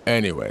 Jonathan.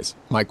 Anyways,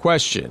 my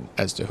question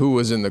as to who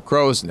was in the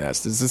crow's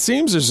nest is it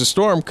seems there's a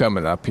storm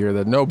coming up here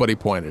that nobody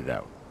pointed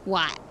out.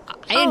 What?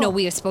 I didn't know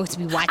we were supposed to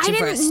be watching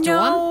for a storm.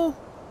 Know.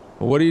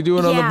 Well, what are you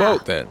doing on the Yeah.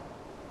 boat then?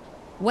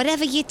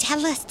 Whatever you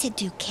tell us to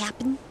do,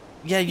 Captain.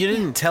 Yeah, you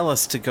didn't tell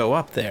us to go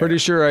up there. Pretty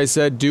sure I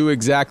said do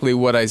exactly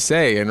what I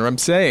say, and I'm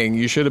saying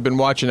you should have been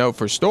watching out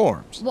for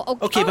storms. Well,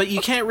 Okay, but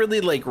you can't really,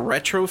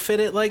 retrofit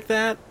it like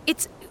that.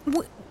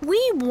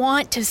 We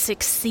want to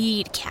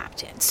succeed,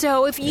 Captain.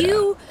 So if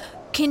you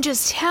can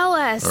just tell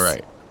us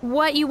Right.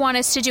 what you want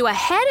us to do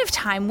ahead of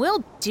time,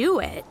 we'll do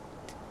it.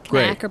 Can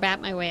I Great. acrobat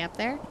my way up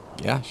there?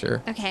 Yeah,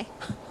 sure. Okay.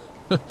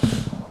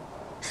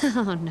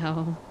 Oh,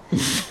 no.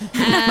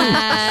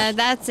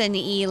 That's an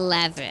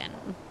 11.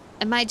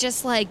 Am I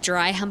just,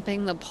 dry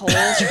humping the pole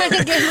trying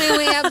to get my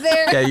way up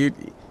there? Yeah,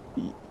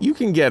 you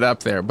can get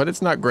up there, but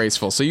it's not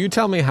graceful. So you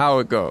tell me how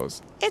it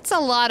goes. It's a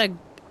lot of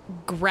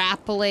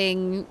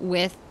grappling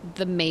with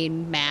the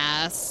main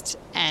mast,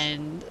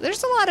 and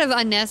there's a lot of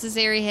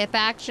unnecessary hip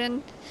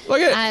action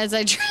Look at as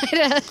I try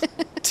to...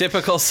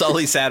 Typical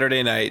Sully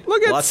Saturday night.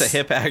 Look at Lots of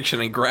hip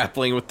action and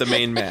grappling with the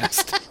main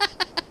mast.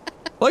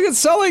 Look at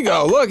Sully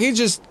go. Look, he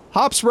just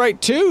hops right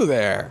to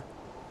there.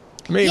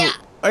 I mean,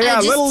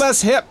 Yeah, a little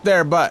less hip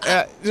there, but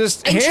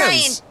just I'm hands.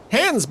 trying.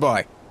 Hands,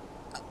 boy.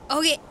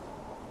 Okay.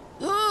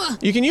 Ugh.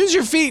 You can use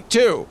your feet,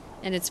 too.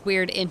 And it's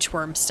weird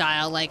inchworm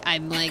style. Like,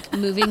 I'm, like,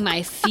 moving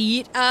my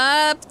feet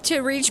up to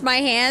reach my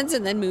hands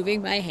and then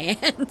moving my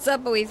hands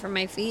up away from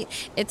my feet.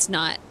 It's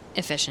not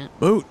efficient.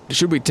 Moot,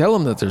 should we tell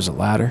him that there's a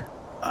ladder?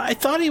 I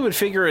thought he would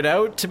figure it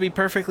out, to be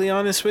perfectly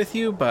honest with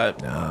you,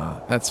 but...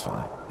 No, that's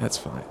fine. That's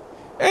fine.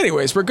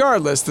 Anyways,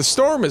 regardless, the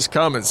storm is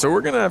coming, so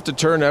we're going to have to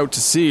turn out to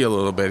sea a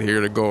little bit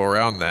here to go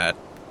around that.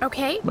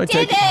 Okay.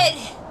 Did it!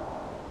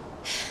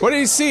 What do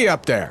you see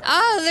up there?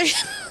 Oh,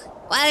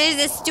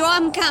 there's a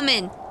storm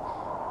coming.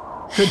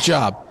 Good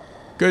job.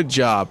 Good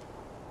job.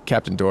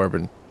 Captain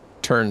Dorbin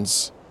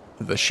turns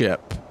the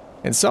ship.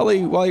 And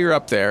Sully, while you're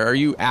up there, are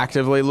you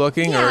actively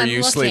looking or are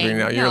you sleeping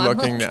now? You're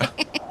looking now.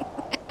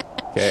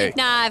 Okay.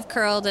 Nah, I've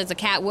curled as a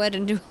cat would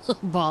and do a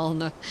little ball in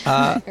the...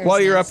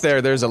 While you're up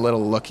there, there's a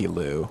little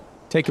looky-loo.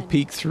 Take a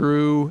peek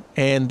through,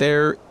 and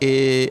there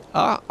is...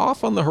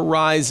 off on the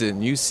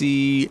horizon, you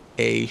see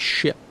a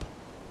ship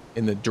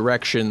in the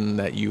direction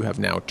that you have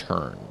now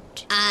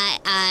turned.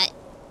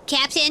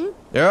 Captain?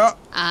 Yeah?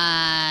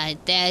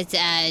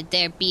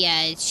 There'd be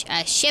a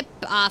ship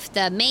off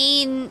the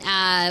main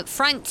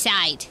front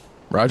side.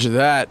 Roger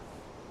that.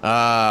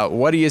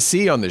 What do you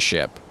see on the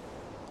ship?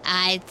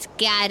 It's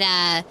got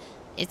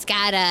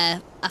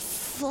a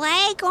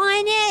flag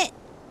on it,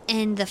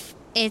 and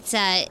it's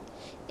a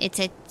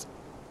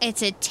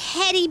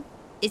teddy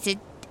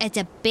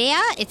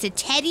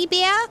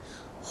bear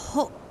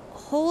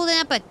holding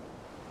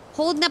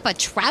up a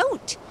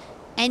trout,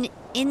 and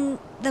in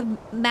the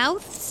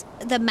mouth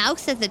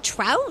of the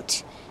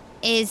trout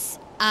is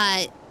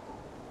it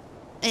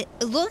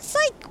looks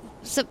like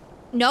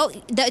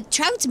the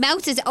trout's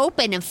mouth is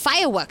open and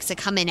fireworks are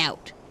coming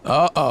out.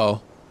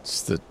 Uh-oh.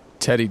 It's the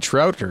Teddy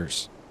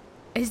Trouters.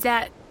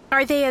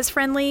 Are they as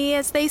friendly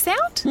as they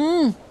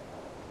sound?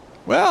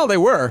 Well, they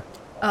were.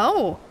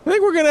 Oh. I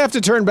think we're going to have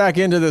to turn back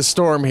into the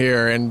storm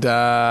here and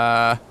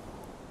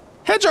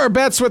hedge our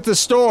bets with the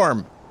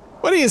storm.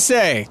 What do you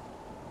say?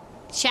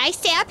 Should I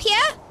stay up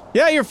here?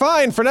 Yeah, you're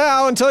fine for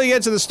now. Until you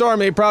get to the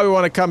storm, you probably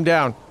want to come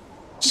down.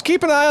 Just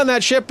keep an eye on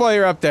that ship while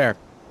you're up there.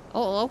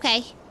 Oh,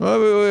 okay.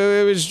 Well,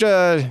 it was,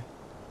 drop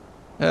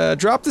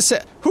the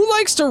set. Who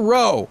likes to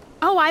row?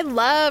 Oh, I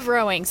love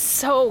rowing.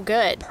 So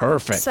good.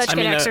 Perfect. Such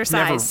good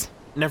exercise.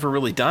 Never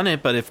really done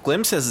it, but if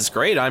Glim says it's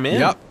great, I'm in.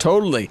 Yep,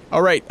 totally.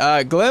 All right,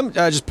 Glim,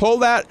 just pull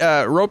that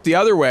rope the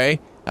other way.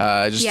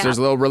 There's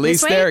a little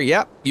release there.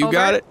 Yep, you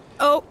got it.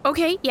 Oh,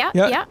 okay.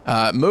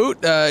 Yeah.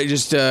 Moot,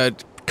 just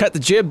cut the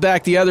jib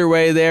back the other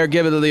way there.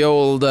 Give it the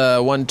old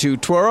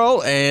 1-2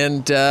 twirl,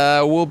 and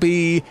we'll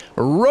be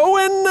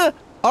rowing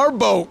our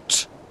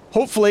boat.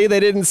 Hopefully they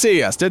didn't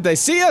see us. Did they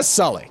see us,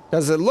 Sully?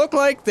 Does it look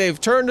like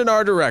they've turned in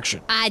our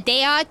direction?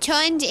 They are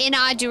turned in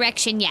our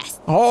direction,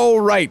 yes. All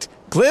right.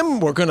 Glim,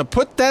 we're going to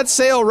put that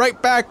sail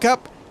right back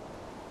up.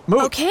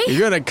 Moot, okay.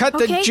 You're going to cut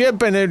the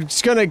jib, and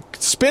it's going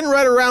to spin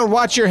right around.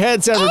 Watch your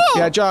head.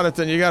 Yeah,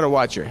 Jonathan, you got to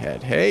watch your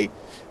head. Hey?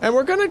 And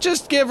we're going to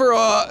just give her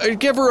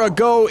a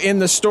go in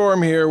the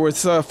storm here with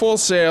full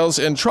sails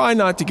and try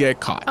not to get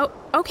caught. Oh,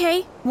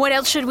 okay. What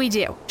else should we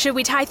do? Should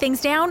we tie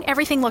things down?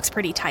 Everything looks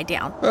pretty tied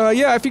down.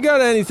 Yeah, if you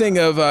got anything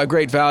of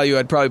great value,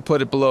 I'd probably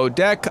put it below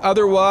deck.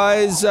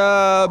 Otherwise,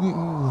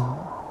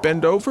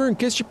 bend over and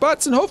kiss your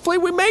butts, and hopefully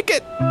we make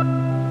it.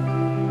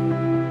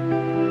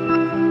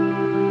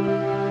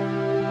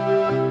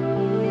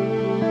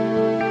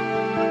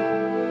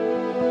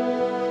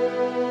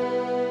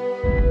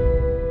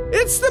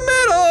 It's the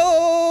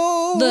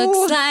middle!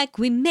 Looks like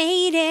we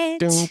made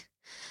it.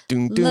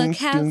 Look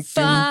how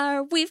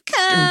far we've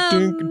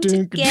come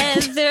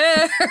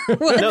together.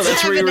 No,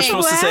 that's where you were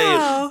supposed to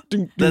say,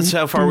 that's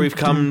how far we've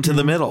come to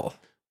the middle.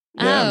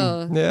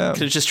 Oh. Yeah.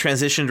 Could have just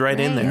transitioned right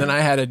in there. And then I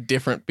had a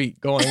different beat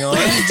going on.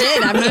 You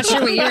did. I'm not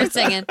sure what you were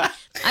singing.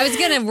 I was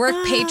going to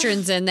work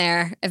patrons in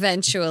there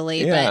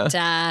eventually, but...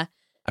 I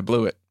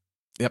blew it.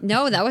 Yep.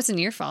 No, that wasn't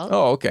your fault.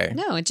 Oh, okay.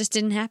 No, it just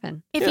didn't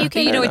happen. If you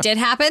can, you know what did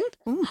happen?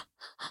 Ooh.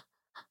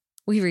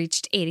 We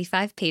reached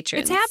 85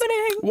 patrons. It's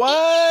happening.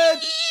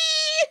 What?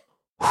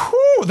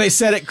 Whew, they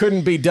said it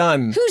couldn't be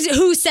done.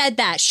 Who said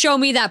that? Show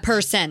me that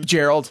person.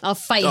 Gerald. I'll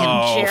fight him.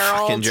 Oh,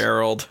 fucking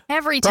Gerald.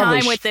 Every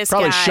time with this guy.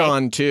 Probably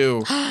Sean,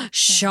 too.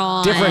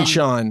 Sean. Different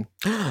Sean.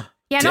 Yeah,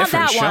 not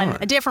that Sean. one.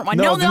 A different one.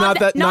 No, not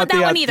that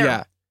one either.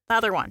 Yeah. The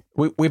other one.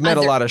 We've met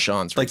a lot of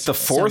Seans. Like the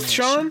fourth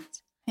Sean?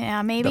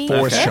 Yeah, maybe. The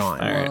fourth Okay. Sean.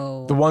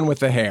 Right. The one with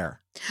the hair.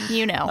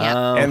 You know.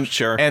 And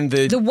sure. And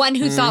the one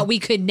who thought we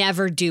could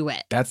never do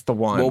it. That's the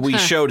one. Well, we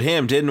showed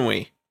him, didn't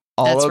we?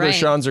 All That's other right.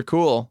 Seans are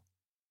cool,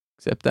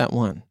 except that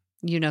one.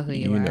 You know who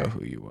you are. You know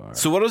who you are.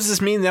 So what does this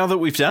mean now that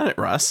we've done it,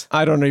 Russ?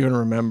 I don't even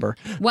remember.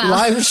 Well-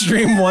 Live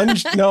stream one.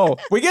 No,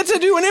 we get to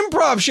do an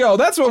improv show.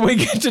 That's what we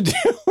get to do.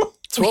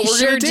 That's what we're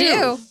sure going to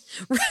do.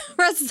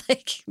 Russ is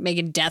like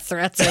making death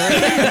threats.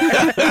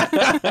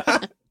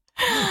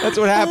 That's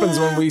what happens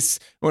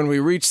when we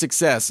reach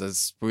success.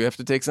 Is we have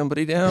to take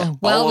somebody down.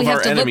 Well, All we of have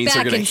our to look enemies are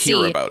back going and to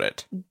hear see. about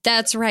it.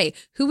 That's right.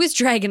 Who was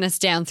dragging us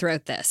down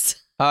throughout this?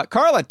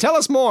 Carla, tell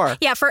us more.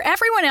 Yeah, for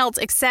everyone else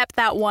except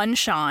that one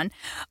Sean,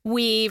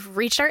 we've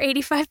reached our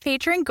 85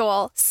 patron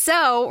goal.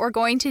 So we're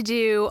going to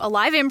do a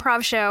live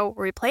improv show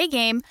where we play a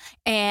game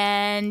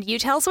and you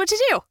tell us what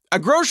to do. A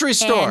grocery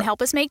store. And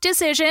help us make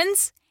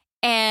decisions.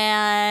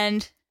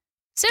 And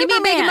Give me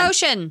a big Superman.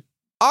 emotion.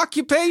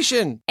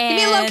 Occupation. Give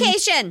me a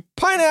location.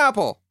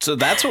 Pineapple. So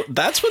that's what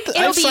It'll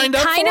I've be signed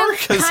up kind for? of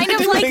 'Cause I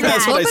didn't like think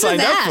that's that. what I Open to signed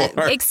that. up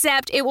for.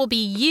 Except it will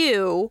be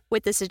you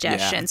with the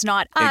suggestions,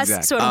 not us.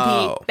 Exactly. So it'll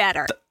Oh. be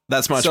better.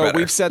 That's much So better.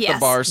 we've set the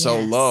Yes. bar so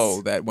Yes.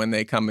 low that when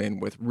they come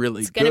in with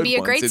really It's gonna good be a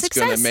ones, great it's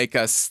going to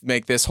success.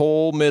 make this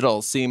whole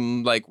middle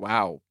seem like,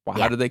 wow, how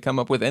Yeah. did they come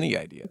up with any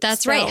idea?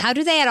 That's So- right. How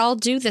do they all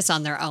do this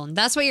on their own?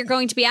 That's what you're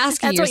going to be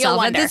asking That's what you'll yourself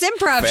at wonder. this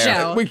improv Fair.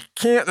 show. We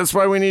can't. That's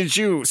why we need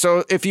you.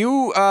 So if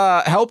you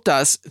helped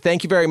us,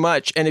 thank you very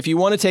much. And if you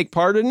want to take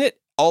part in it,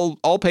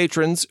 all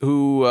patrons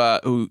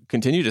who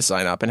continue to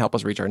sign up and help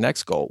us reach our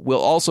next goal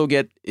will also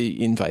get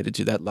invited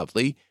to that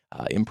lovely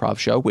improv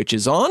show, which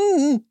is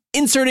on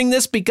inserting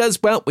this because,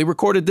 well, we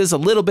recorded this a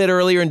little bit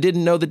earlier and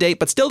didn't know the date,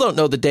 but still don't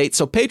know the date.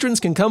 So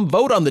patrons can come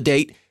vote on the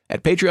date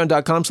at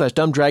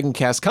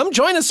patreon.com/dumbdragoncast. Come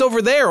join us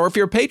over there. Or if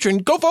you're a patron,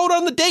 go vote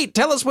on the date.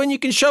 Tell us when you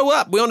can show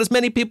up. We want as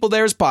many people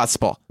there as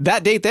possible.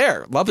 That date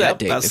there. Love that Yep,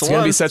 date. that's It's the going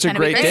to be one. such a Gonna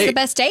be great great. It's date. the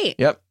best date.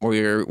 Yep,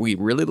 we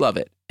really love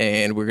it.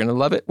 And we're going to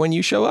love it when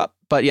you show up.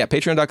 But yeah,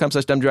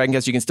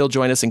 patreon.com/dumbdragoncast. You can still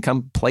join us and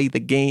come play the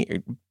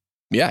game.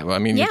 Yeah, well, I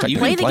mean, Yeah, you're you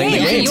play can the play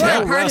game. the game. You are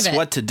Tell a part us of it.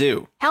 what to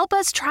do. Help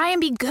us try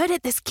and be good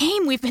at this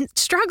game. We've been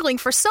struggling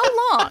for so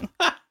long.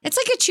 It's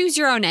like a choose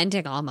your own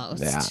ending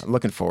almost. Yeah,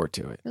 looking forward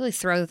to it. Really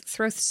throw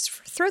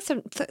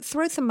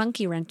some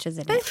monkey wrenches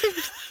in it.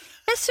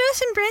 Let's throw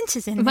some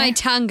branches in My there.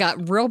 tongue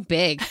got real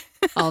big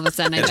all of a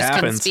sudden. I It just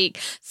couldn't happens. speak.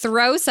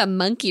 Throw some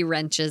monkey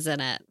wrenches in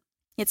it.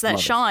 It's that Love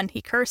it. Sean.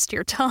 He cursed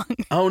your tongue.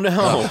 Oh,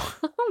 no.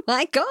 Oh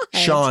my God.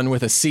 Sean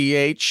with a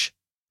CH.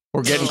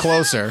 We're getting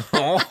closer.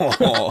 Oh.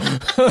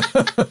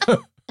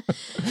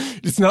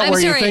 It's not I'm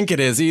where sorry. you think it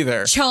is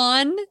either.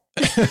 Sean.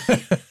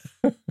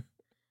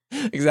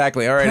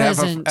 Exactly. All right.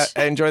 Present.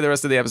 Enjoy the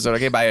rest of the episode.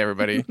 Okay. Bye,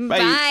 everybody.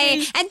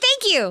 Bye. And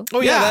thank you.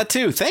 Oh, yeah, Yeah. that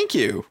too. Thank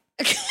you.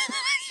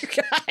 You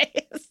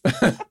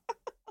guys.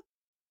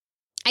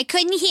 I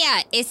couldn't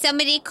hear. Is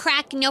somebody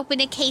cracking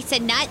open a case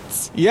of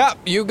nuts? Yep.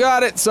 You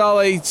got it,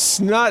 Sully.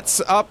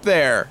 Snuts up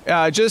there.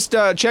 Just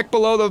check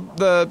below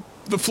the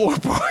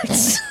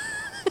floorboards.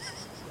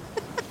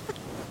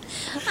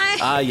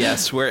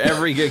 Yes, where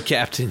every good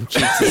captain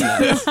keeps his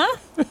nuts.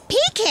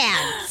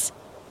 Pecans.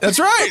 That's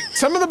right.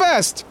 Some of the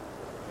best.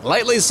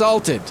 Lightly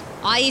salted.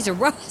 Oh, these are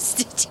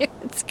roasted too.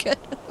 It's good.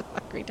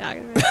 What are we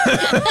talking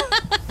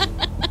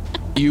about?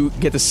 You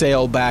get the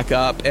sail back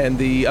up, and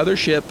the other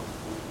ship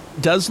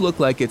does look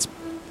like it's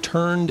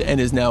turned and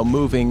is now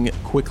moving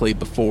quickly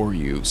before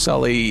you.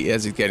 Sully,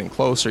 as it's getting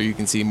closer, you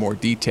can see more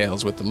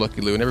details with the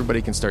looky-loo, and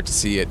everybody can start to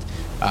see it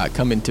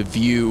come into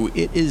view.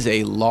 It is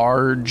a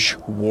large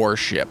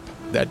warship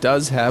that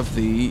does have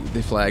the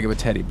flag of a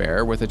teddy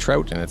bear with a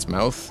trout in its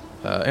mouth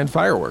and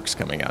fireworks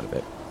coming out of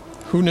it.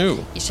 Who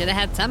knew? You should have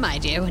had some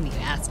idea when you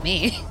asked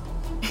me.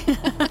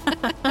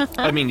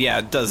 I mean, yeah,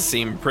 it does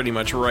seem pretty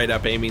much right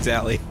up Amy's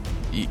alley.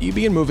 You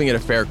begin moving at a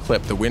fair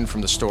clip. The wind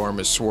from the storm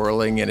is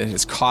swirling, and it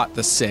has caught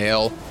the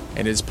sail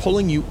and is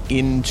pulling you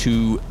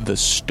into the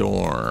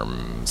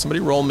storm. Somebody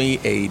roll me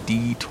a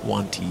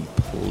D20,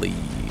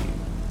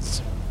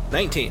 please.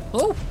 19.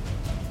 Oh. Is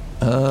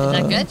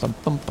that good?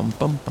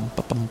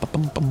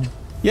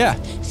 Yeah.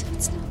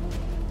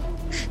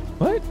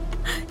 What?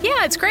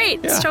 Yeah, it's great.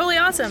 Yeah. It's totally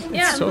awesome.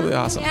 Yeah. It's totally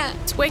awesome. Yeah.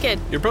 It's wicked.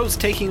 Your boat's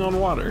taking on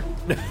water.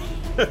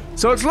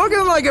 So it's looking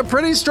like a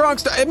pretty strong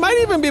it might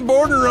even be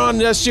bordering on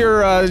just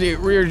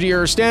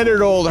your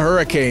standard old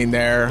hurricane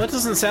there. That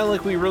doesn't sound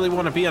like we really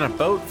want to be on a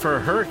boat for a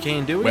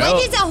hurricane, do we? Well-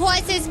 What does a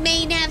horse's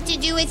mane have to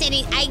do with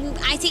anything?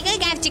 I think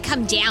I have to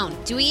come down.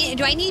 Do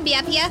I need to be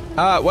up here?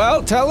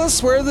 Well, tell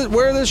us where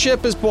the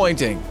ship is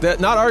pointing.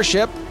 Not our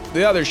ship,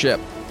 the other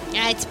ship.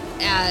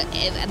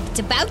 It's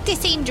about the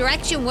same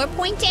direction we're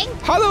pointing.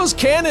 How those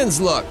cannons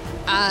look?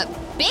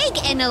 Big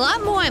and a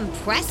lot more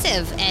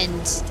impressive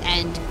and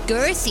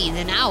girthy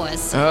than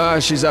ours.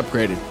 She's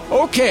upgraded.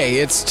 Okay,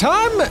 it's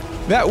time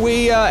that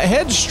we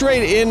head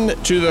straight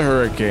into the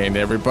hurricane,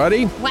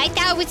 everybody. Well, I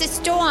thought it was a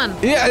storm.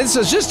 Yeah, it's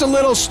just a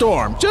little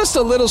storm. Just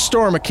a little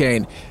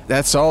stormicane.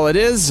 That's all it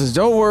is.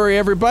 Don't worry,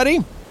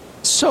 everybody.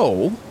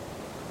 So,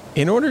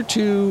 in order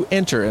to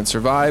enter and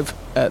survive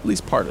at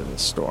least part of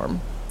this storm,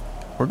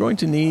 we're going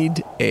to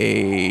need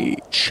a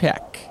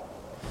check.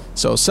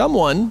 So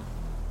someone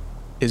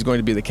is going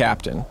to be the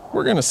captain.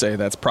 We're going to say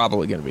that's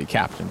probably going to be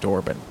Captain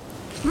Dorbin.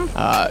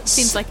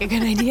 Seems like a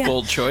good idea.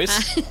 Bold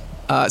choice.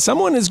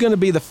 Someone is going to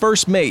be the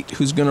first mate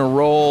who's going to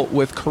roll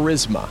with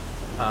charisma.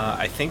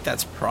 I think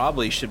that's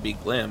probably should be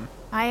Glim.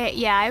 I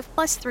have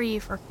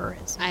 +3 for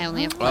charisma. I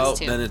only have Well,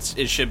 +2. then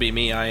it should be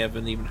me. I have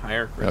an even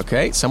higher charisma.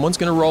 Okay, someone's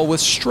going to roll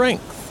with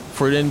strength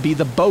for it and be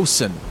the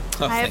bosun.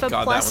 Oh, I have thank a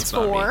God that one's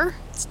not me. +4.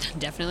 It's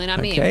definitely not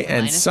me. Okay,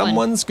 and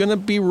someone's going to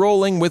be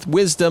rolling with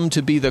wisdom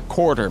to be the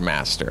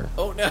quartermaster.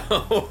 Oh,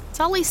 no.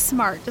 Sully's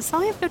smart. Does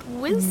Sully have good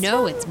wisdom?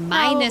 No, it's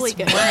minus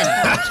Probably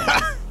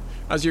 1.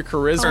 How's your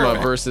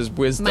charisma versus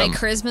wisdom? My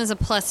charisma's a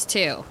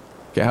 +2.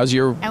 Okay, how's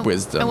your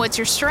wisdom? And what's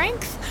your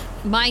strength?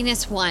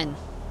 -1.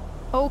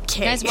 Okay.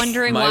 You guys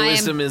wondering My why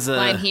wisdom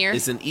why I'm here?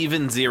 is an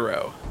even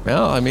 0.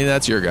 Well, I mean,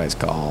 that's your guys'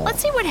 call.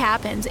 Let's see what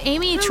happens.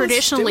 Amy, Let's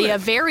traditionally do it. a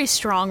very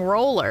strong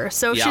roller,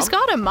 so if Yeah. she's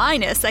got a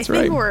minus, I think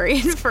right. we're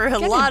in for a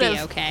lot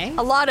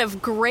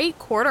of great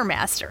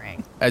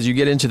quartermastering. As you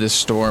get into this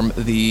storm,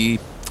 the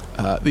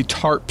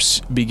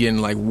tarps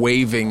begin like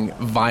waving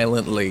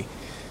violently,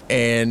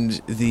 and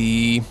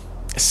the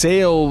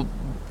sail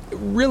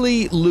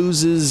really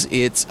loses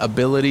its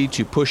ability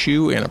to push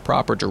you in a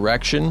proper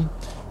direction.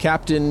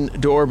 Captain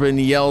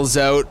Dorbin yells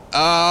out,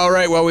 "All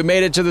right, well, we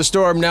made it to the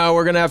storm now.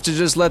 We're going to have to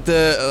just let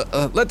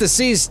the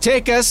seas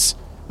take us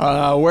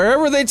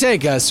wherever they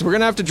take us. We're going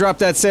to have to drop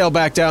that sail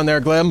back down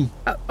there, Glim."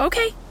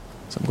 Okay.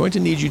 So I'm going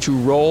to need you to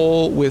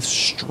roll with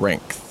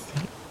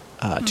strength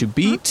to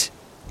beat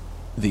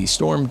the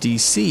storm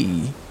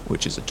DC,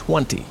 which is a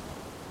 20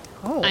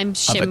 I'm of a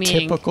shimmying.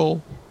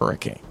 typical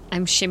hurricane.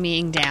 I'm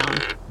shimmying down.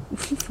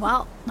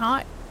 Well,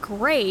 not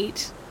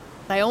great.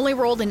 I only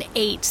rolled an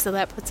 8, so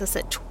that puts us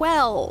at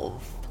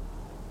 12.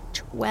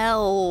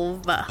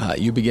 12.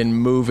 You begin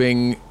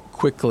moving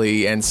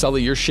quickly, and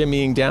Sully, you're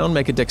shimmying down.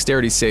 Make a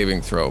dexterity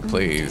saving throw,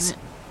 please.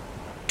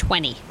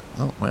 20.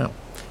 Oh, wow.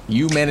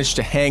 You manage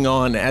to hang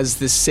on as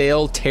the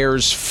sail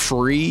tears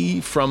free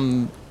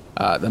from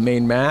the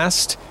main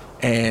mast,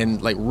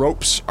 and like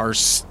ropes are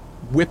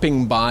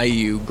whipping by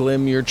you.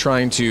 Glim, you're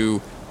trying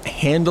to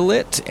handle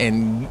it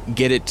and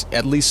get it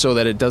at least so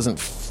that it doesn't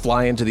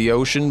fly into the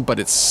ocean, but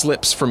it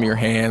slips from your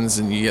hands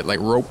and you get like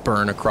rope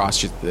burn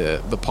across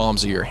the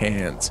palms of your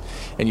hands.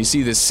 And you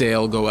see this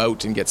sail go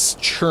out and gets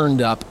churned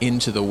up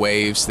into the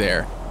waves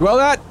there. Well,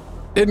 that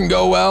didn't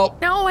go well.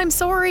 No, I'm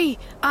sorry.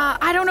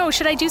 I don't know.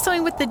 Should I do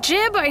something with the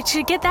jib? I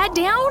should get that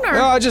down, or?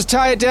 No, just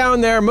tie it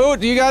down there.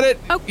 Moot, you got it?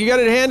 Oh. You got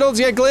it handled?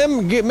 You got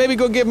Glim? Maybe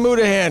go give Moot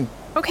a hand.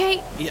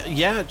 Okay.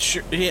 Yeah,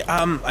 sure. Yeah,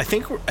 I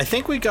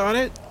think we got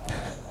it.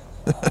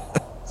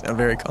 Sound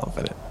very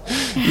confident.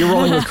 You're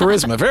rolling with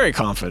charisma. Very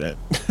confident.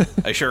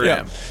 I sure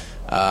am.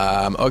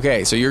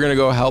 Okay, so you're going to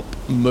go help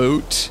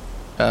Moot.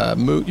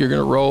 Moot, you're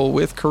going to roll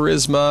with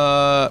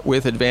charisma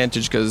with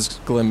advantage because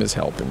Glim is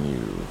helping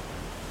you.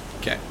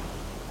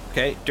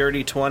 Okay,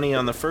 dirty 20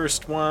 on the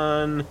first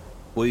one.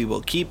 We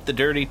will keep the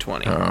dirty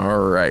 20. All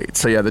right.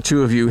 So, yeah, the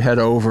two of you head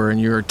over and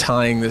you're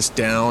tying this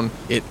down.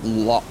 It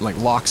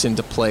locks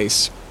into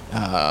place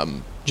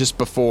just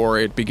before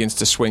it begins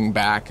to swing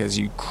back as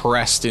you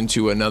crest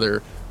into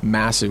another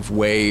massive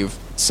wave.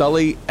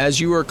 Sully, as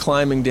you are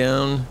climbing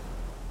down,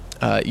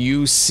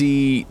 you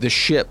see the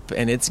ship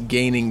and it's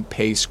gaining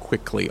pace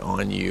quickly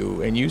on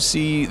you. And you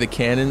see the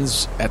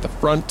cannons at the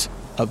front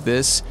of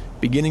this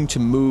beginning to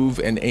move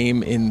and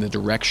aim in the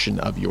direction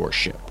of your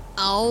ship.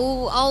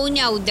 Oh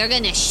no, they're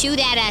gonna shoot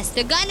at us.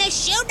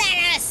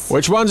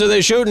 Which ones are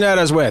they shooting at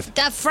us with?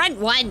 The front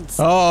ones.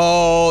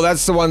 Oh,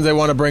 that's the ones they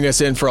want to bring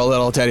us in for a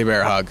little teddy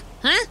bear hug.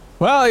 Huh?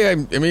 Well, I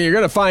mean, you're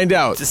going to find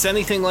out. Is this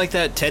anything like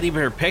that teddy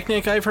bear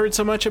picnic I've heard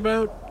so much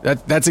about?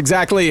 That's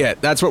exactly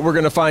it. That's what we're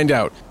going to find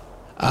out.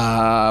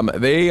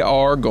 They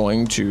are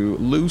going to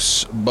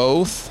loose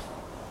both.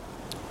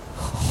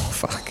 Oh,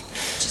 fuck.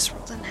 Just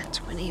rolled a nat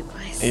 20,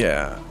 guys.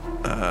 Yeah.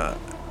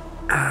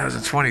 There's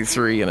a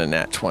 23 and a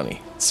nat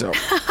 20. So.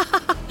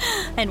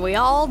 And we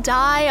all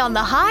die on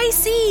the high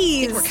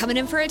seas. We're coming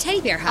in for a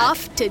teddy bear hug.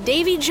 Off to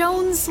Davy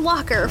Jones'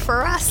 locker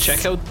for us.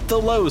 Check out the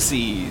low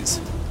seas.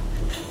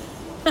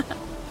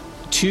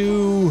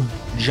 Two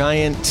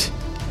giant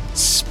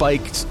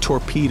spiked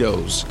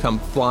torpedoes come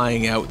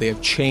flying out. They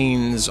have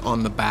chains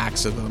on the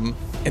backs of them,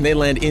 and they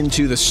land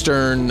into the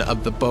stern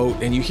of the boat,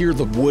 and you hear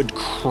the wood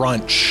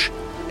crunch,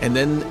 and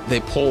then they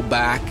pull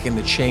back and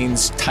the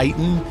chains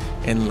tighten,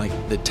 and like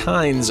the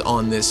tines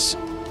on this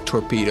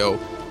torpedo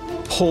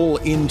pull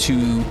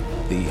into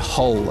the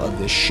hull of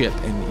the ship,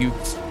 and you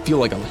feel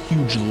like a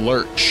huge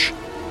lurch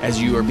as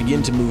you are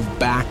begin to move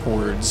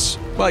backwards.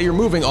 Well, you're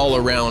moving all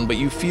around, but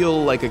you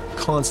feel like a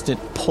constant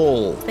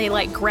pull. They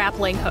like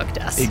grappling hooked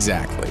us.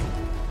 Exactly.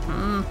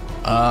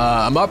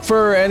 I'm up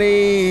for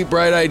any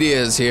bright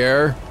ideas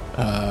here.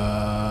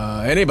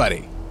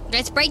 Anybody?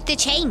 Let's break the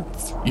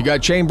chains. You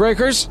got chain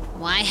breakers?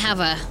 Well, I have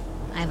a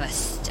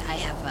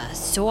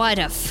sort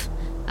of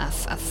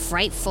a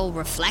frightful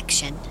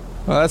reflection.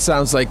 Well, that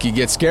sounds like you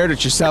get scared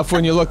at yourself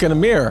when you look in a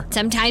mirror.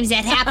 Sometimes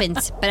that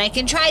happens, but I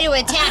can try to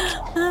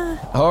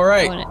attack. All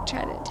right. I want to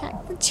try to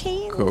attack the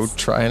chains. Go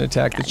try and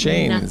attack the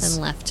chains.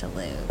 Nothing left to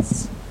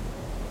lose.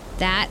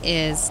 That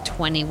is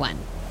 21.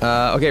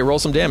 Okay, roll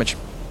some damage.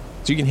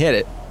 So you can hit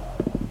it.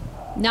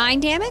 9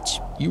 damage?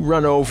 You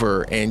run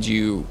over and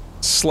you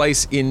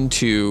slice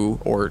into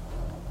or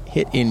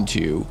hit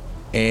into,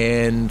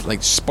 and like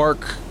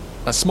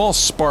a small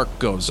spark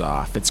goes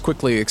off. It's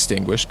quickly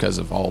extinguished because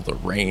of all the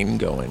rain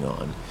going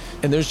on.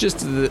 And there's just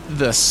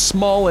the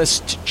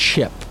smallest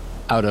chip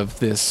out of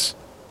this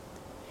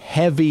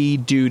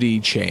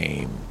heavy-duty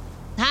chain.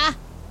 Huh?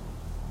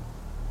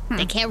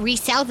 They can't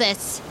resell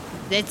this.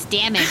 It's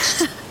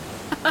damaged.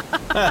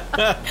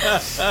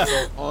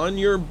 On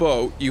your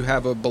boat, you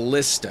have a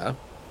ballista.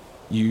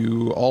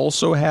 You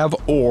also have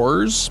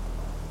oars.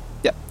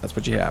 Yep, that's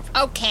what you have.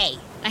 Okay.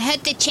 I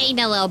hurt the chain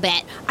a little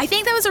bit. I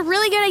think that was a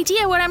really good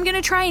idea. What I'm going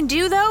to try and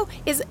do, though,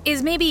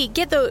 is maybe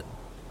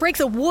break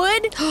the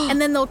wood, and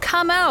then they'll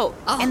come out.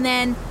 Oh. And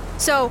then,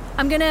 so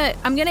I'm gonna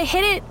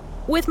hit it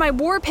with my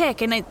war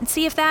pick and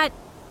see if that,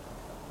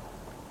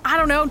 I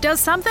don't know, does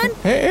something.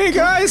 Hey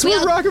guys,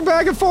 we're rocking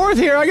back and forth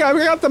here. We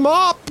got the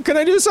mop. Can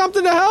I do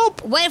something to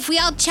help? What if we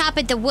all chop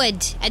at the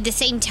wood at the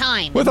same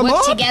time? With a work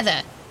mop?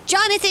 together.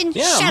 Jonathan,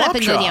 shut up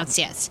and go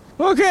downstairs.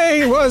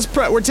 Okay,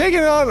 we're taking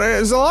it on.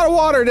 There's a lot of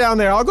water down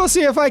there. I'll go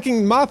see if I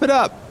can mop it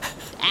up.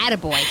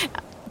 Attaboy.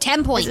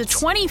 10 points. It's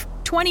a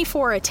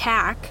 24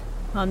 attack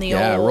on the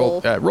old roll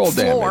floor.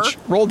 Damage.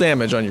 Roll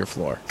damage on your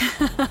floor.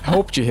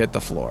 Hoped you hit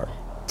the floor.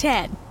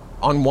 10.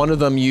 On one of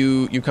them,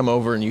 you come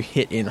over and you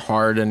hit in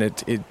hard, and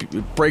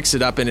it breaks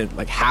it up, and it,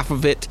 like, half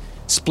of it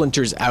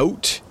splinters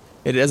out.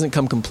 It doesn't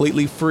come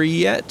completely free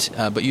yet,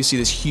 but you see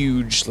this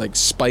huge, like,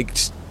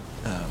 spiked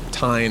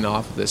tine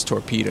off of this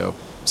torpedo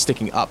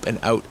sticking up and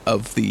out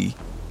of the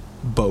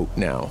boat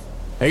now.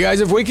 Hey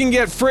guys, if we can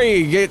get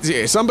free,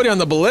 get somebody on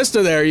the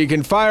ballista there, you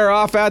can fire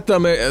off at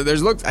them.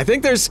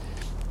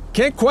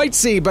 Can't quite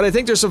see, but I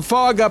think there's some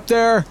fog up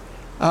there.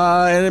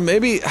 And it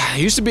maybe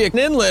used to be an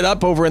inlet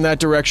up over in that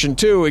direction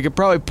too. We could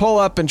probably pull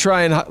up and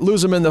try and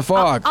lose them in the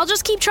fog. I'll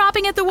just keep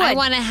chopping at the wood. I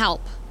want to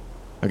help.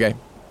 Okay.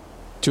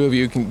 Two of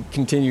you can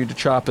continue to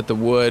chop at the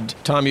wood.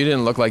 Tom, you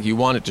didn't look like you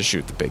wanted to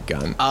shoot the big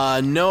gun.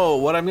 No.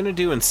 What I'm going to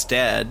do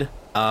instead,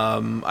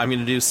 I'm going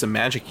to do some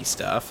magic-y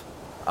stuff.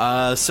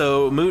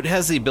 So Moot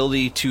has the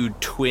ability to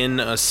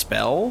twin a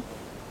spell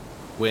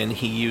when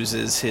he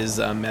uses his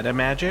meta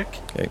magic.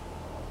 Okay.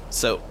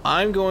 So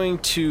I'm going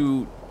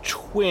to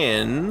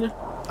twin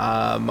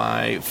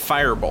my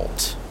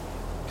firebolt.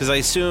 Because I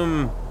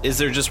assume, is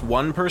there just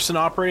one person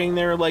operating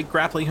their, like,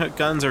 grappling hook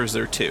guns, or is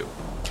there two?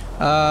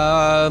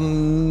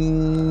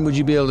 Would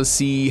you be able to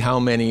see how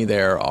many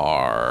there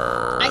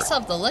are? I still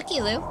have the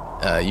looky-loo.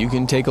 You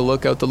can take a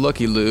look out the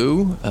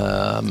looky-loo.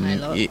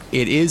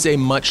 It is a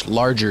much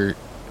larger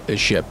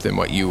ship than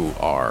what you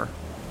are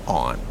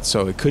on.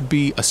 So it could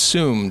be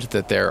assumed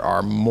that there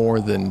are more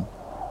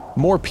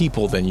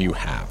people than you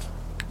have.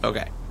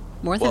 Okay.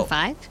 More than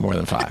 5? More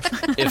than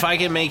 5. If I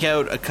can make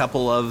out a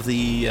couple of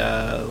the,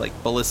 like,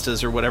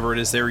 ballistas or whatever it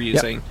is they're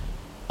using, yep.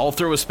 I'll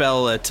throw a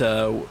spell at 2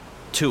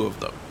 of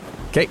them.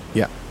 Okay,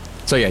 yeah.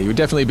 So, yeah, you would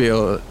definitely be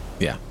able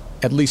to,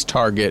 at least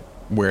target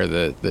where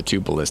the 2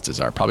 ballistas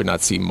are. Probably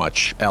not see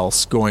much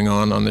else going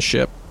on the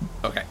ship.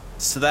 Okay.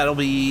 So that'll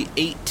be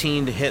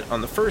 18 to hit on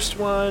the first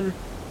one,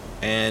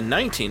 and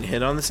 19 to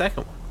hit on the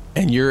second one.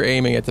 And you're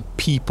aiming at the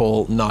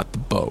people, not the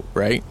boat,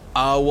 right?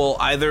 Well,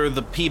 either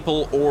the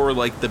people or,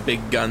 like, the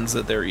big guns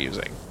that they're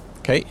using.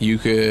 Okay, you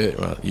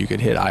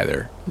could hit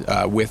either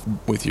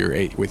with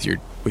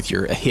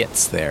your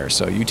hits there.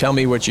 So you tell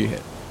me what you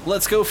hit.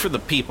 Let's go for the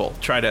people.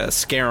 Try to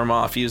scare them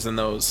off using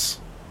those.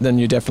 Then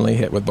you definitely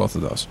hit with both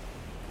of those.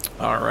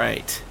 All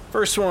right.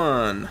 First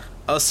one,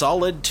 a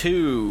solid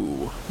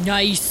 2.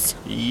 Nice.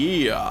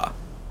 Yeah.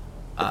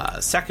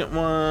 Second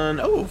one,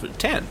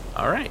 10.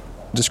 All right.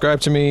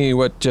 Describe to me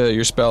what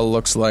your spell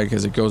looks like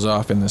as it goes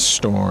off in the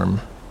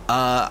storm.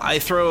 I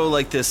throw,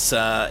 like, this,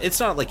 it's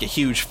not like a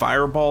huge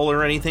fireball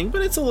or anything,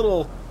 but it's a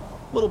little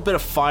bit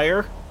of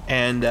fire.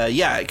 And,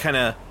 it kind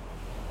of,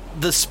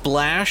 the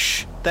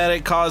splash that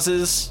it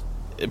causes,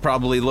 it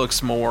probably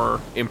looks more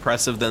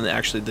impressive than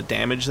actually the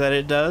damage that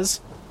it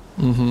does.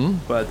 Mm-hmm.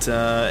 But,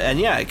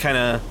 it kind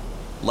of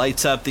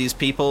lights up these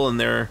people and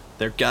their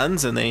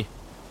guns, and they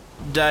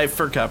dive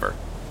for cover.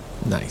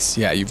 Nice.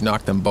 Yeah, you've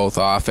knocked them both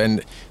off.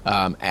 And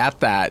at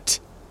that,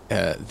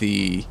 there's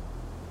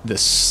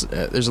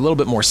a little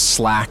bit more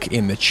slack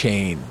in the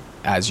chain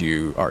as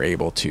you are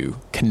able to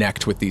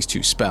connect with these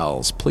 2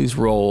 spells. Please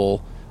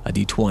roll a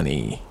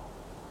d20.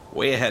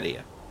 Way ahead of you.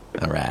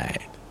 All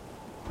right.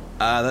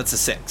 That's a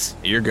 6.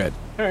 You're good.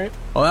 All right.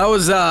 Well,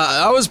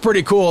 that was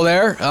pretty cool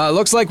there.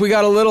 Looks like we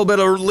got a little bit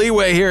of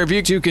leeway here. If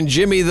you 2 can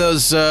jimmy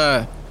those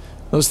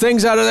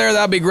things out of there,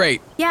 that'd be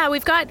great. Yeah,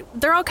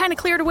 they're all kind of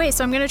cleared away,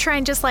 so I'm going to try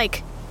and just,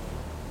 like,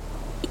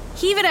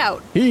 heave it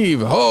out.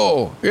 Heave,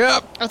 ho,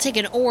 yep. I'll take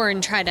an oar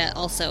and try to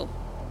also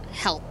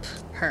help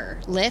her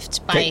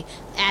lift by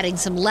adding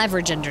some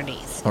leverage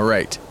underneath. All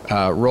right.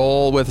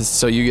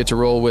 So you get to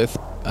roll with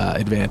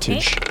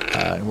advantage. Okay.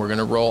 And we're going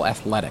to roll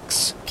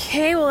athletics.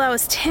 Okay, well, that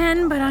was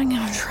 10, but I'm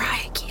going to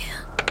try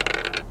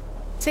again.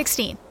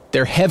 16.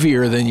 They're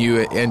heavier than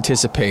you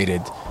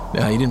anticipated.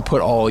 You didn't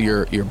put all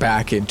your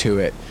back into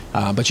it,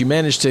 but you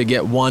managed to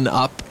get one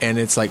up, and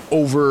it's like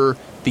over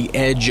the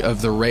edge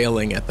of the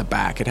railing at the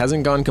back. It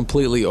hasn't gone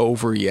completely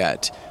over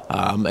yet.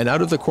 And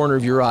out of the corner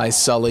of your eye,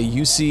 Sully,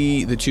 you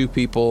see the 2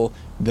 people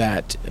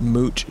that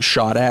Moot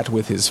shot at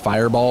with his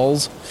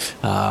fireballs.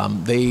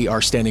 They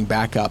are standing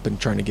back up and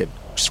trying to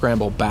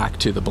scramble back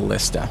to the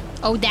ballista.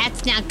 Oh,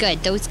 that's not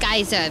good. Those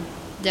guys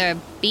they're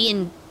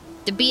being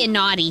They're being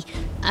naughty.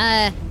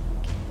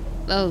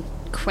 Oh,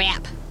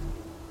 crap.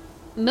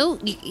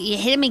 Moot, you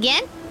hit him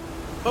again?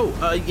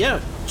 Oh, yeah.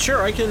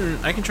 Sure, I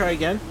can try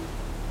again.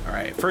 All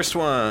right, first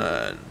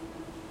one.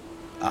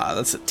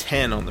 That's a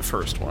 10 on the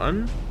first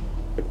one.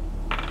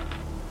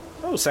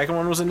 Oh, second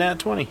one was a nat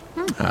 20.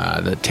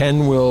 The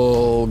 10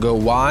 will go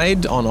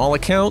wide on all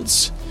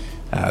accounts.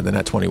 The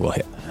nat 20 will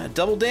hit.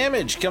 Double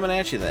damage coming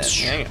at you then.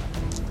 Hang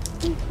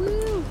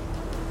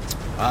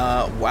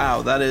on.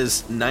 Wow, that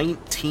is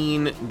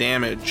 19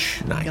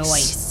 damage.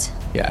 Nice.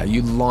 Yeah,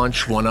 you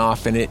launch one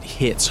off and it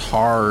hits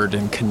hard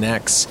and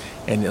connects,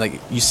 and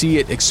like you see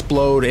it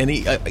explode, and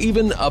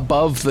even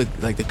above the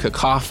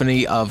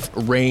cacophony of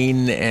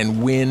rain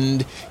and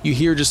wind, you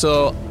hear just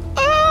a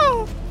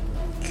oh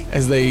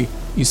as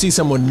you see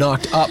someone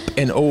knocked up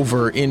and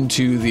over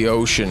into the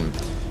ocean.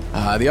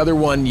 The other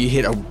one, you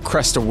hit a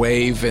crest of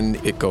wave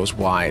and it goes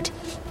wide.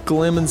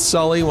 Glim and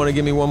Sully, want to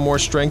give me one more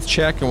strength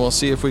check, and we'll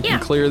see if we can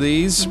clear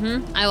these.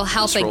 Mm-hmm. I will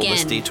help again. Roll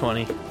this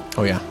d20.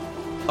 Oh yeah.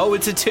 Oh,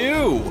 it's a 2.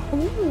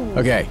 Ooh.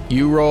 Okay,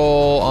 you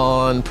roll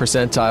on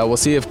percentile. We'll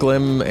see if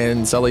Glim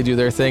and Sully do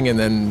their thing, and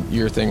then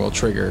your thing will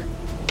trigger.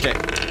 Okay.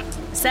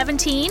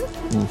 17.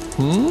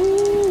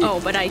 Mm-hmm. Oh,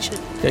 but I should.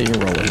 Yeah, you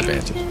can roll with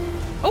advantage.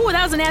 Oh,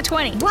 that was a nat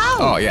 20. Wow.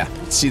 Oh yeah.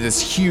 See this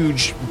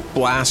huge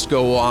blast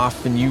go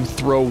off, and you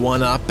throw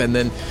one up, and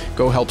then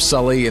go help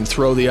Sully and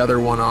throw the other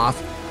one off.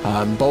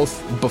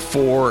 Both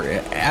before,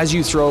 as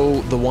you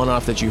throw the one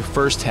off that you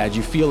first had,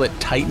 you feel it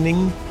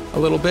tightening a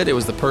little bit. It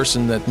was the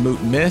person that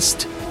Moot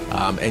missed,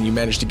 and you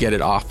managed to get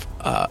it off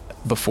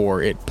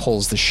before it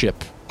pulls the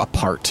ship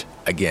apart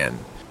again.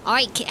 All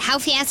right, how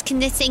fast can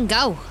this thing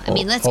go? I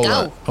mean, let's hold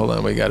go. Hold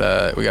on, we got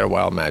a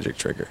wild magic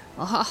trigger.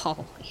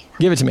 Oh.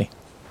 Give it to me.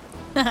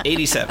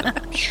 87.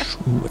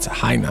 Ooh, it's a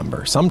high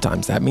number.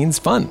 Sometimes that means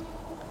fun.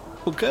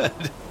 Oh, good.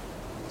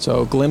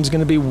 So Glim's going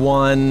to be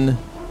 1,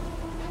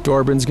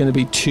 Dorbin's going to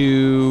be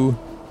 2,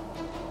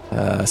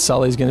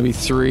 Sully's going to be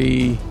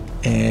 3,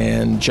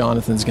 and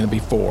Jonathan's going to be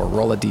 4.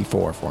 Roll a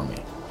d4 for me.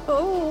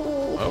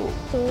 Oh.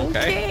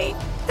 Okay.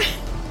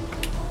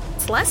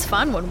 It's less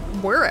fun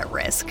when we're at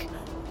risk.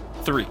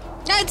 3.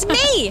 That's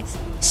me.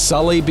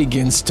 Sully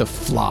begins to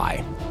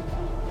fly.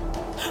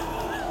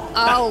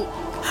 Oh,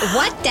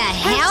 what the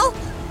hell?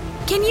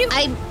 Can you?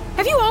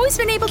 Have you always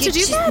been able to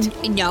do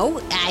that? No,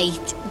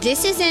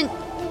 this isn't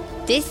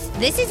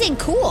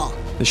cool.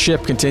 The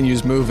ship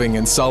continues moving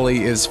and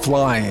Sully is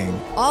flying.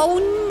 Oh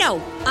no.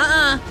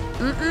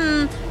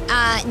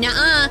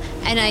 Nuh-uh.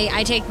 And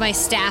I take my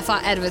staff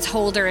out of its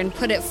holder and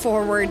put it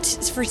forward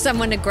for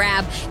someone to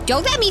grab.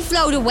 Don't let me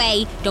float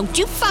away. Don't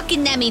you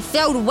fucking let me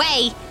float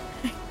away.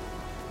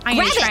 I'm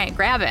going to try and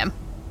grab him.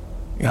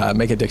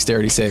 Make a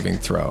dexterity saving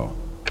throw.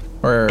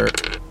 Or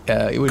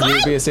it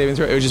wouldn't be a saving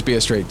throw. It would just be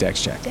a straight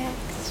dex check.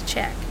 Dex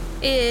check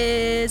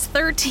is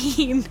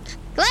 13.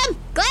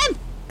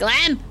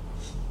 Glim.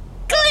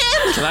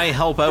 Can I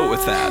help out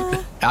with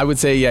that? I would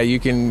say, yeah, you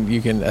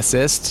can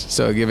assist.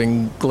 So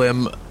giving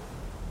Glim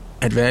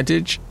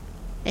advantage.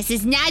 This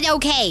is not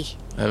okay.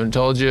 I haven't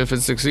told you if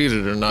it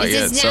succeeded or not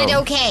yet. This is not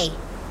okay.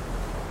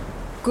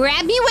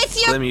 Grab me with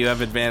your... Glim, you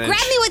have advantage.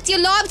 Grab me with your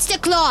lobster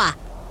claw.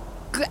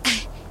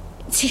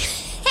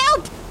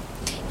 Help!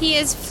 He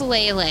is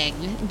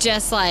flailing,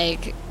 just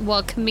like,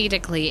 well,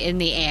 comedically in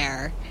the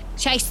air.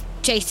 Should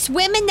I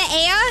swim in the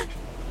air?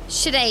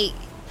 Should I...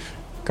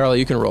 Carla,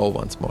 you can roll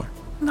once more.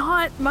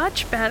 Not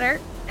much better.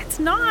 It's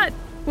not...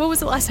 What was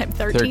the last time?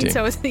 13.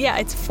 So,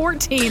 it's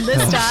 14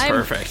 this time.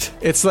 Perfect.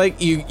 It's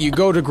like you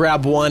go to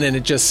grab one and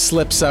it just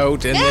slips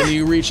out, and then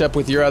you reach up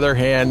with your other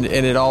hand,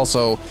 and it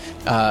also,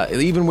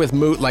 even with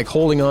Moot, like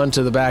holding on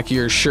to the back of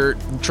your shirt,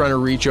 trying to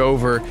reach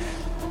over.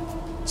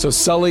 So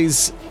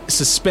Sully's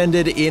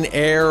suspended in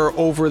air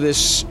over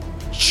this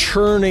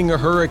churning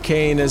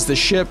hurricane as the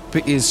ship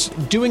is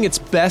doing its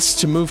best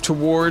to move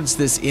towards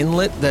this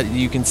inlet that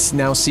you can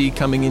now see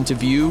coming into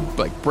view,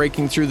 like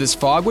breaking through this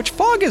fog, which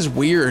fog is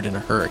weird in a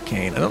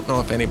hurricane. I don't know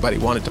if anybody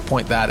wanted to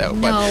point that out,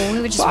 but no,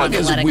 we would just want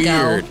to let it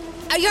weird. go.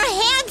 Are your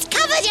hands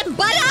covered in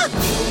butter?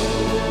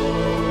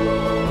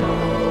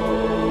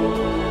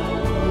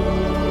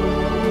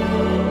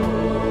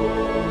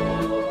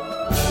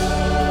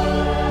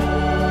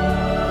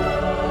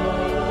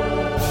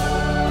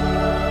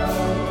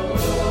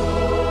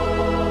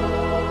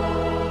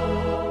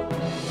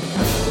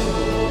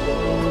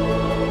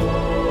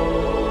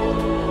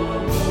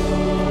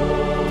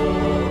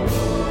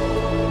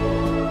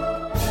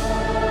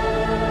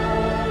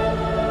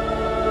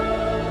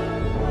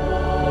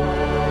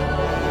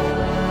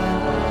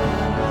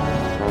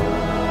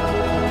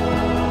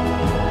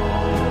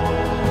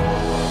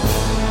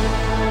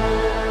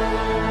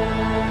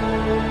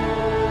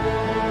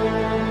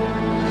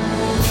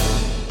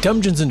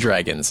 Dungeons &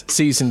 Dragons,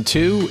 Season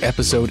 2,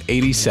 Episode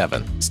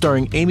 87,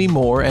 starring Amy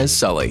Moore as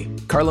Sully,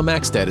 Carla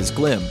Maxted as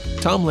Glim,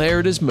 Tom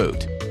Laird as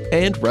Moot,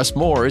 and Russ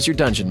Moore as your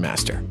Dungeon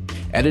Master.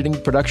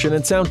 Editing, production,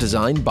 and sound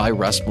design by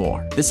Russ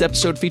Moore. This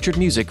episode featured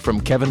music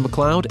from Kevin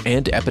MacLeod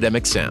and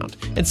Epidemic Sound,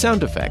 and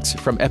sound effects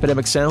from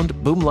Epidemic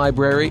Sound, Boom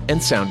Library,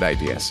 and Sound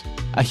Ideas.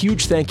 A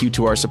huge thank you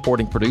to our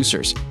supporting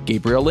producers,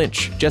 Gabriel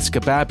Lynch, Jessica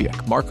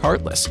Babiak, Mark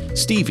Hartless,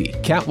 Stevie,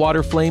 Kat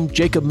Waterflame,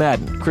 Jacob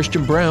Madden,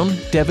 Christian Brown,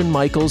 Devin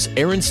Michaels,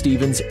 Aaron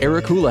Stevens,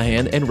 Eric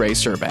Houlihan, and Ray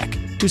Serback.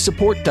 To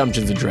support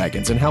Dungeons &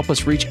 Dragons and help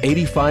us reach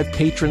 85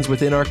 patrons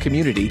within our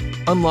community,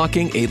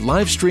 unlocking a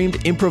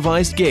live-streamed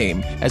improvised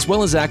game, as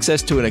well as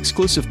access to an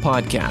exclusive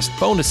podcast,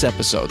 bonus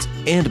episodes,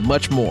 and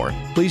much more,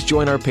 please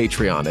join our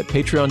Patreon at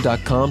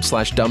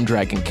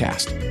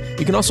patreon.com/dumbdragoncast.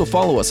 You can also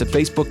follow us at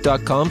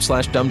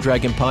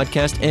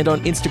facebook.com/dumbdragonpodcast and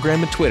on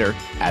Instagram and Twitter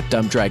at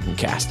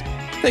dumbdragoncast.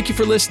 Thank you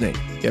for listening.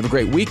 You have a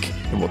great week,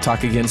 and we'll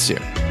talk again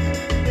soon.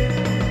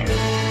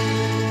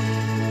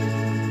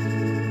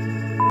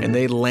 And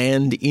they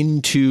land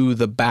into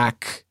the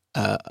back,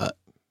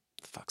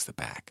 fuck's the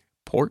back?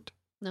 Port?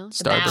 No,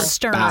 the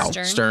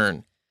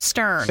Stern.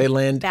 Stern. They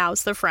land.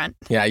 Bow's the front.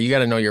 Yeah, you got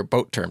to know your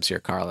boat terms here,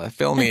 Carla.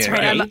 Fill me in.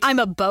 Right. I'm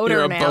a boater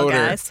You're a now, boater.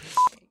 guys.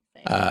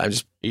 Are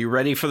you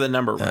ready for the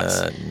number,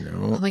 Russ?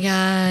 No. Oh my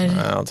God.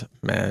 Wild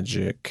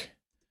Magic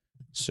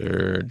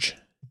Surge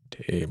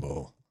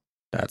Table.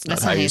 That's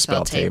not how you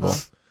spell table.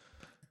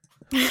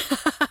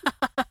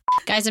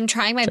 Guys, I'm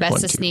trying my Check best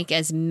 1, to 2. sneak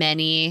as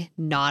many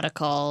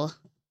nautical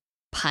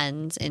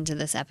puns into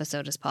this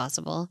episode as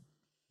possible.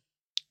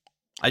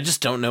 I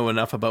just don't know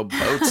enough about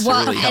boats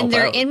Well, to really help and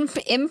they're out.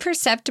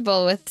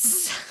 imperceptible with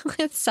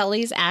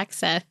Sully's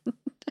accent.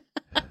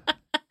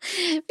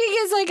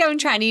 Because I'm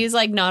trying to use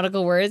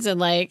nautical words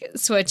and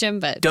switch them,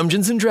 but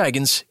Dungeons and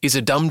Dragons is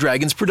a Dumb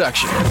Dragons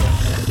production.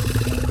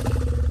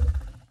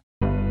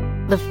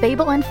 The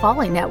Fable and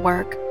Folly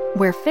Network,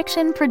 where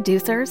fiction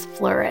producers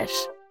flourish.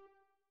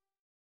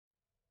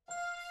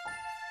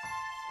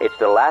 It's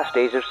the last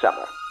days of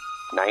summer,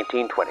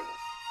 1920.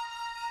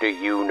 Do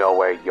you know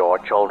where your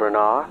children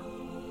are?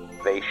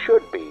 They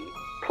should be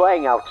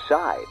playing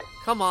outside.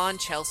 Come on,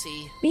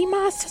 Chelsea.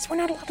 Mima says we're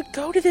not allowed to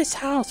go to this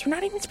house. We're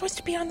not even supposed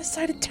to be on this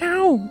side of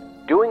town.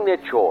 Doing their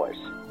chores.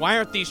 Why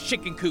aren't these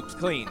chicken coops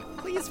clean?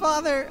 Please,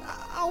 Father.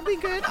 I'll be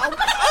good. Oh,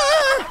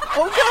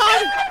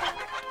 God!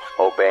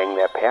 Obeying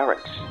their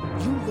parents.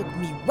 You look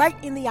me right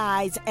in the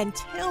eyes and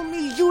tell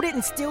me you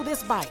didn't steal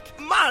this bike.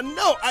 Ma,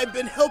 no, I've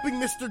been helping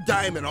Mr.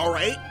 Diamond, all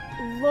right?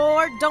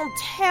 Lord, don't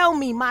tell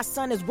me my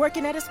son is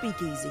working at a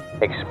speakeasy.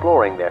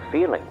 Exploring their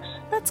feelings.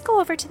 Let's go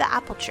over to the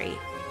apple tree.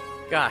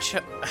 Gosh.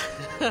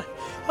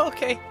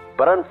 Okay.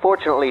 But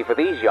unfortunately for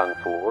these young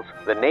fools,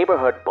 the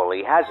neighborhood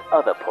bully has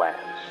other plans.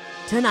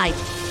 Tonight,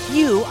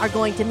 you are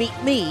going to meet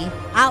me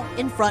out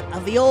in front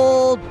of the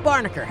old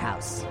Barnaker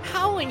house.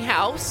 Howling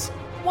House?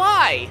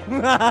 Why?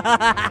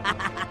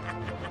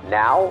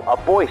 Now, a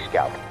Boy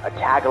Scout, a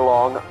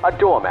tag-along, a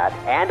doormat,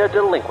 and a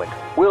delinquent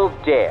will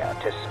dare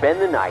to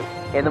spend the night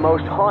in the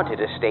most haunted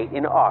estate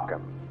in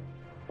Arkham.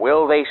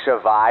 Will they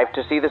survive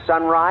to see the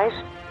sunrise?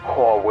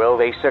 Or will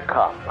they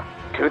succumb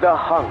to the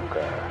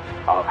hunger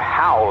of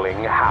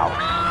Howling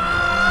House?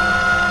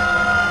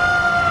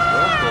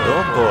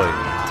 You're going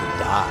to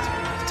die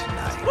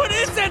tonight. What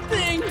is that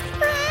thing?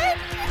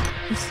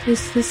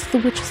 Is this the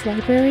witch's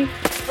library?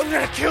 I'm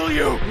gonna kill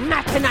you!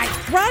 Not tonight.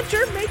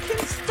 Roger, make him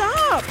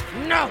stop.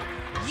 No!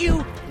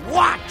 You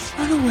watch!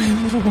 Run away,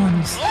 little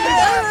ones.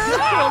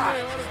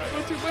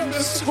 I'm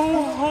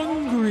so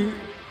hungry.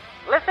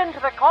 Listen to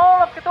the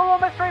Call of Cthulhu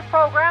Mystery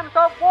Program's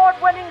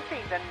award-winning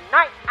season,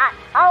 Night at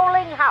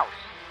Howling House.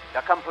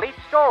 The complete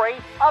story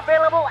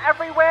available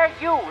everywhere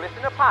you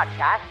listen to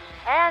podcasts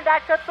and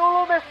at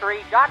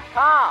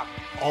CthulhuMystery.com.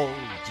 All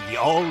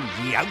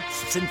the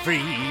outs and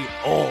free,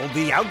 all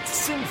the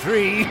outs and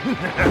free.